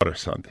slaughter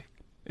Sunday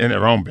in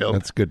their own building?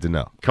 That's good to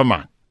know. Come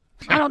on.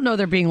 I don't know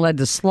they're being led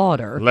to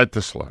slaughter. Led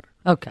to slaughter.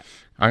 Okay.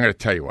 I'm going to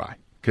tell you why.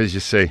 Because you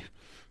see,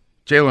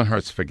 Jalen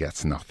Hurts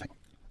forgets nothing.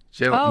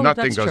 Nothing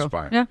that's goes true.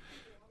 by him. Yeah.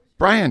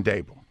 Brian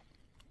Dable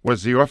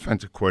was the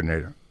offensive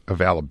coordinator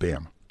of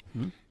Alabama,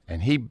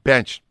 and he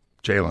benched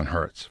Jalen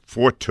Hurts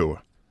for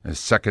Tua in the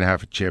second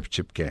half of the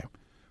championship game.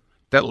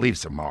 That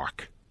leaves a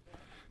mark.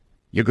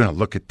 You're going to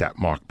look at that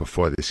mark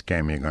before this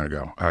game, and you're going to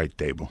go, all right,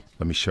 Dable,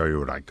 let me show you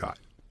what I got.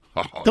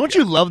 Don't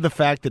you love the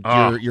fact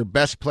that your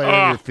best player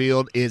in your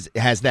field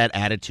has that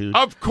attitude?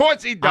 Of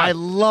course he does. I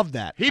love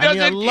that. He I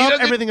doesn't. love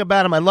everything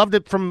about him. I loved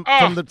it from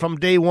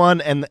day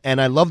one, and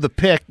I love the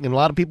pick. And a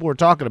lot of people were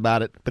talking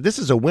about it. But this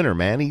is a winner,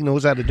 man. He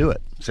knows how to do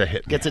it. It's a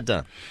hit. Gets it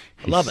done.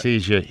 I He love it.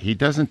 sees you. He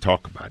doesn't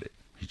talk about it.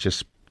 He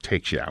just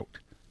takes you out.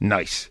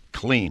 Nice,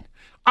 clean.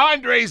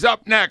 Andre's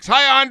up next.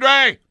 Hi,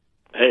 Andre.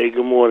 Hey,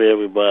 good morning,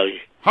 everybody.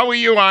 How are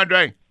you,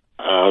 Andre?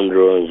 I'm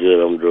doing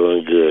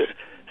good.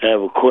 I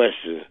have a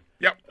question.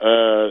 Yep.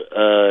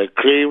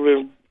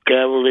 Cleveland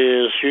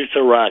Cavaliers,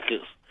 Houston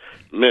Rockets,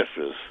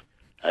 Memphis.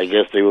 I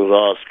guess they was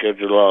all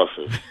scheduled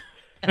losses.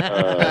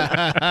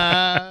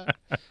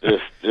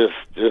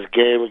 This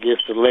game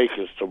against the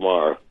Lakers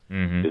tomorrow.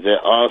 Mm-hmm. Is that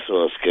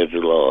also a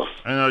scheduled loss?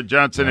 I know,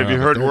 Johnson, have you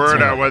heard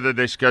word on whether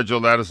they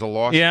scheduled that as a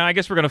loss? Yeah, I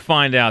guess we're going to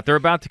find out. They're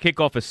about to kick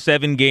off a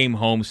 7-game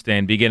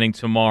homestand beginning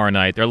tomorrow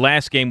night. Their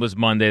last game was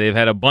Monday. They've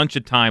had a bunch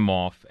of time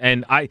off.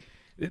 And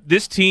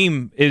this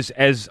team is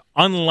as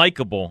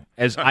unlikable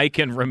as I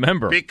can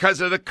remember.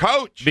 Because of the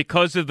coach.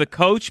 Because of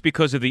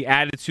the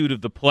attitude of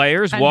the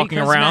players and walking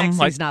around.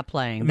 Maxi's not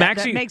playing.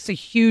 Maxey, that makes a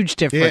huge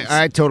difference.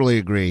 Yeah, I totally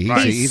agree.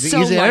 He's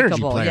so an energy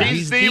likable, player. yeah.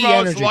 He's the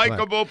most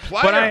likable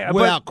player.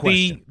 Without but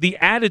question. the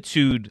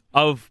attitude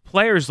of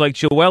players like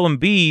Joel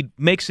Embiid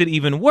makes it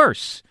even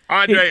worse.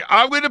 Andre,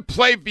 I'm going to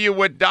play for you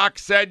what Doc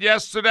said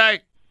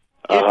yesterday.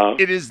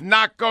 It is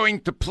not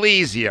going to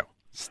please you.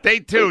 Stay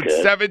tuned,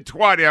 Okay.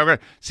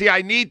 7:20.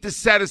 I need to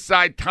set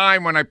aside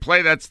time when I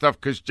play that stuff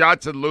because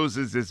Johnson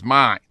loses his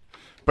mind.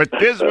 But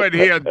this one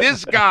here,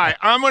 this guy,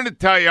 I'm going to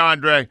tell you,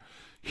 Andre,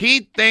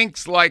 he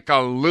thinks like a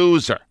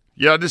loser.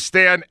 You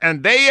understand?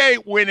 And they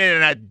ain't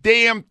winning a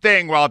damn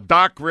thing while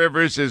Doc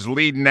Rivers is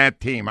leading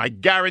that team. I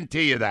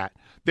guarantee you that.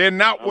 They're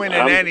not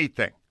winning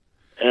anything.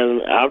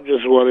 And I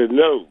just want to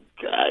know,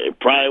 it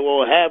probably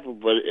won't happen,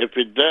 but if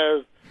it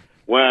does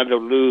wind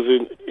up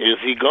losing, is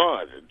he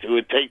gone? Do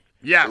it take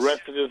the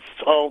rest of this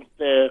home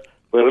there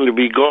for him to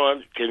be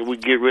gone? Can we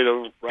get rid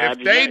of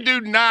Rodney? If they do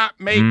not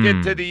make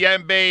it to the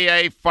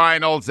NBA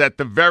Finals, at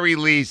the very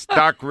least,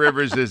 Doc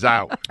Rivers is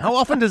out. How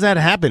often does that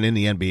happen in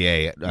the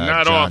NBA,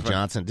 Not John often.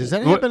 Johnson? Does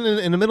that happen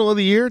in the middle of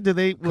the year? Do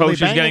they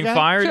Coaches bang getting a guy?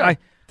 fired? Sure.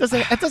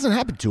 That doesn't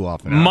happen too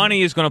often.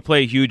 Money is going to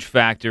play a huge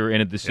factor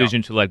in a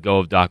decision to let go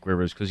of Doc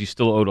Rivers because he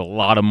still owed a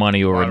lot of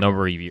money over a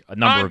number of years.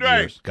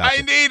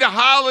 I need a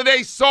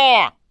holiday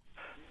song.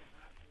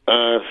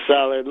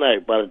 Silent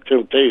Night by the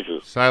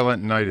Temptations.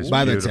 Silent Night is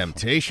by beautiful. the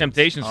Temptations.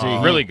 Temptations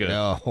is really good.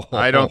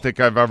 I don't think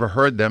I've ever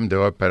heard them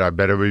do it, but I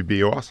bet it would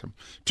be awesome.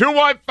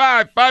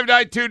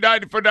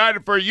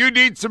 215-592-9494. You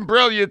need some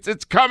brilliance.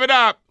 It's coming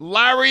up.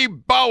 Larry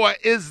Boa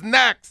is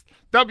next.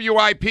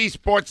 WIP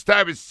Sports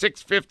Time is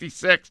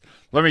 6:56.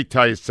 Let me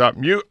tell you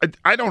something.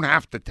 I don't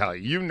have to tell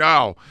you. You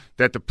know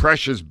that the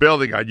pressure's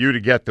building on you to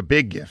get the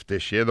big gift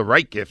this year, the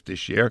right gift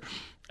this year.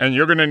 And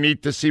you're going to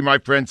need to see my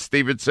friend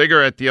Steven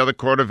Singer at the other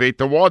corner of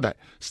 8th and Walnut.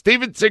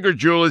 Steven Singer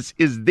Jewelers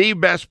is the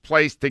best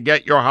place to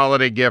get your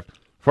holiday gift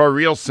for a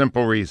real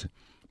simple reason.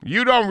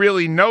 You don't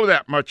really know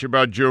that much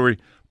about jewelry,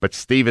 but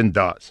Steven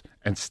does.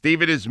 And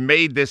Steven has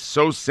made this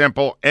so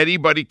simple,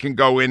 anybody can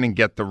go in and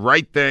get the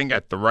right thing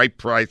at the right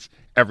price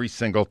every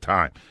single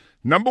time.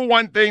 Number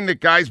one thing that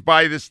guys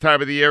buy this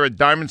time of the year are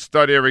diamond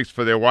stud earrings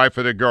for their wife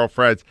or their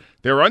girlfriends.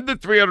 They're under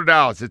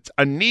 $300. It's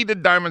Anita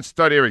diamond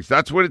stud earrings.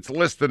 That's what it's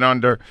listed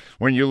under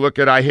when you look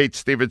at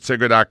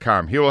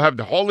IHateStevenSinger.com. He will have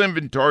the whole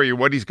inventory of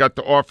what he's got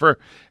to offer,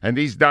 and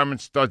these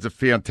diamond studs are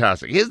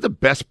fantastic. Here's the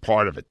best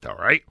part of it, though,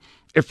 right?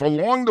 If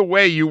along the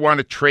way you want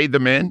to trade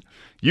them in,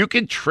 you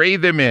can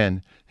trade them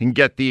in and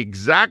get the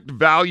exact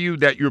value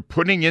that you're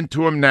putting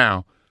into them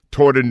now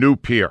toward a new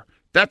pair.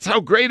 That's how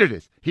great it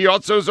is. He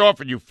also has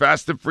offered you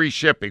fast and free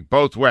shipping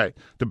both ways.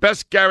 The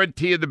best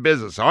guarantee in the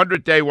business,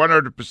 100-day,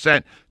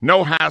 100%,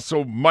 no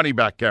hassle,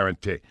 money-back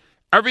guarantee.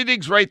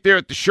 Everything's right there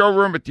at the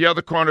showroom at the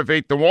other corner of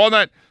 8th and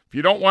Walnut. If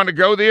you don't want to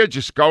go there,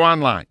 just go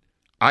online.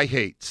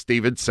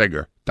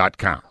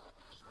 IHateStevenSinger.com.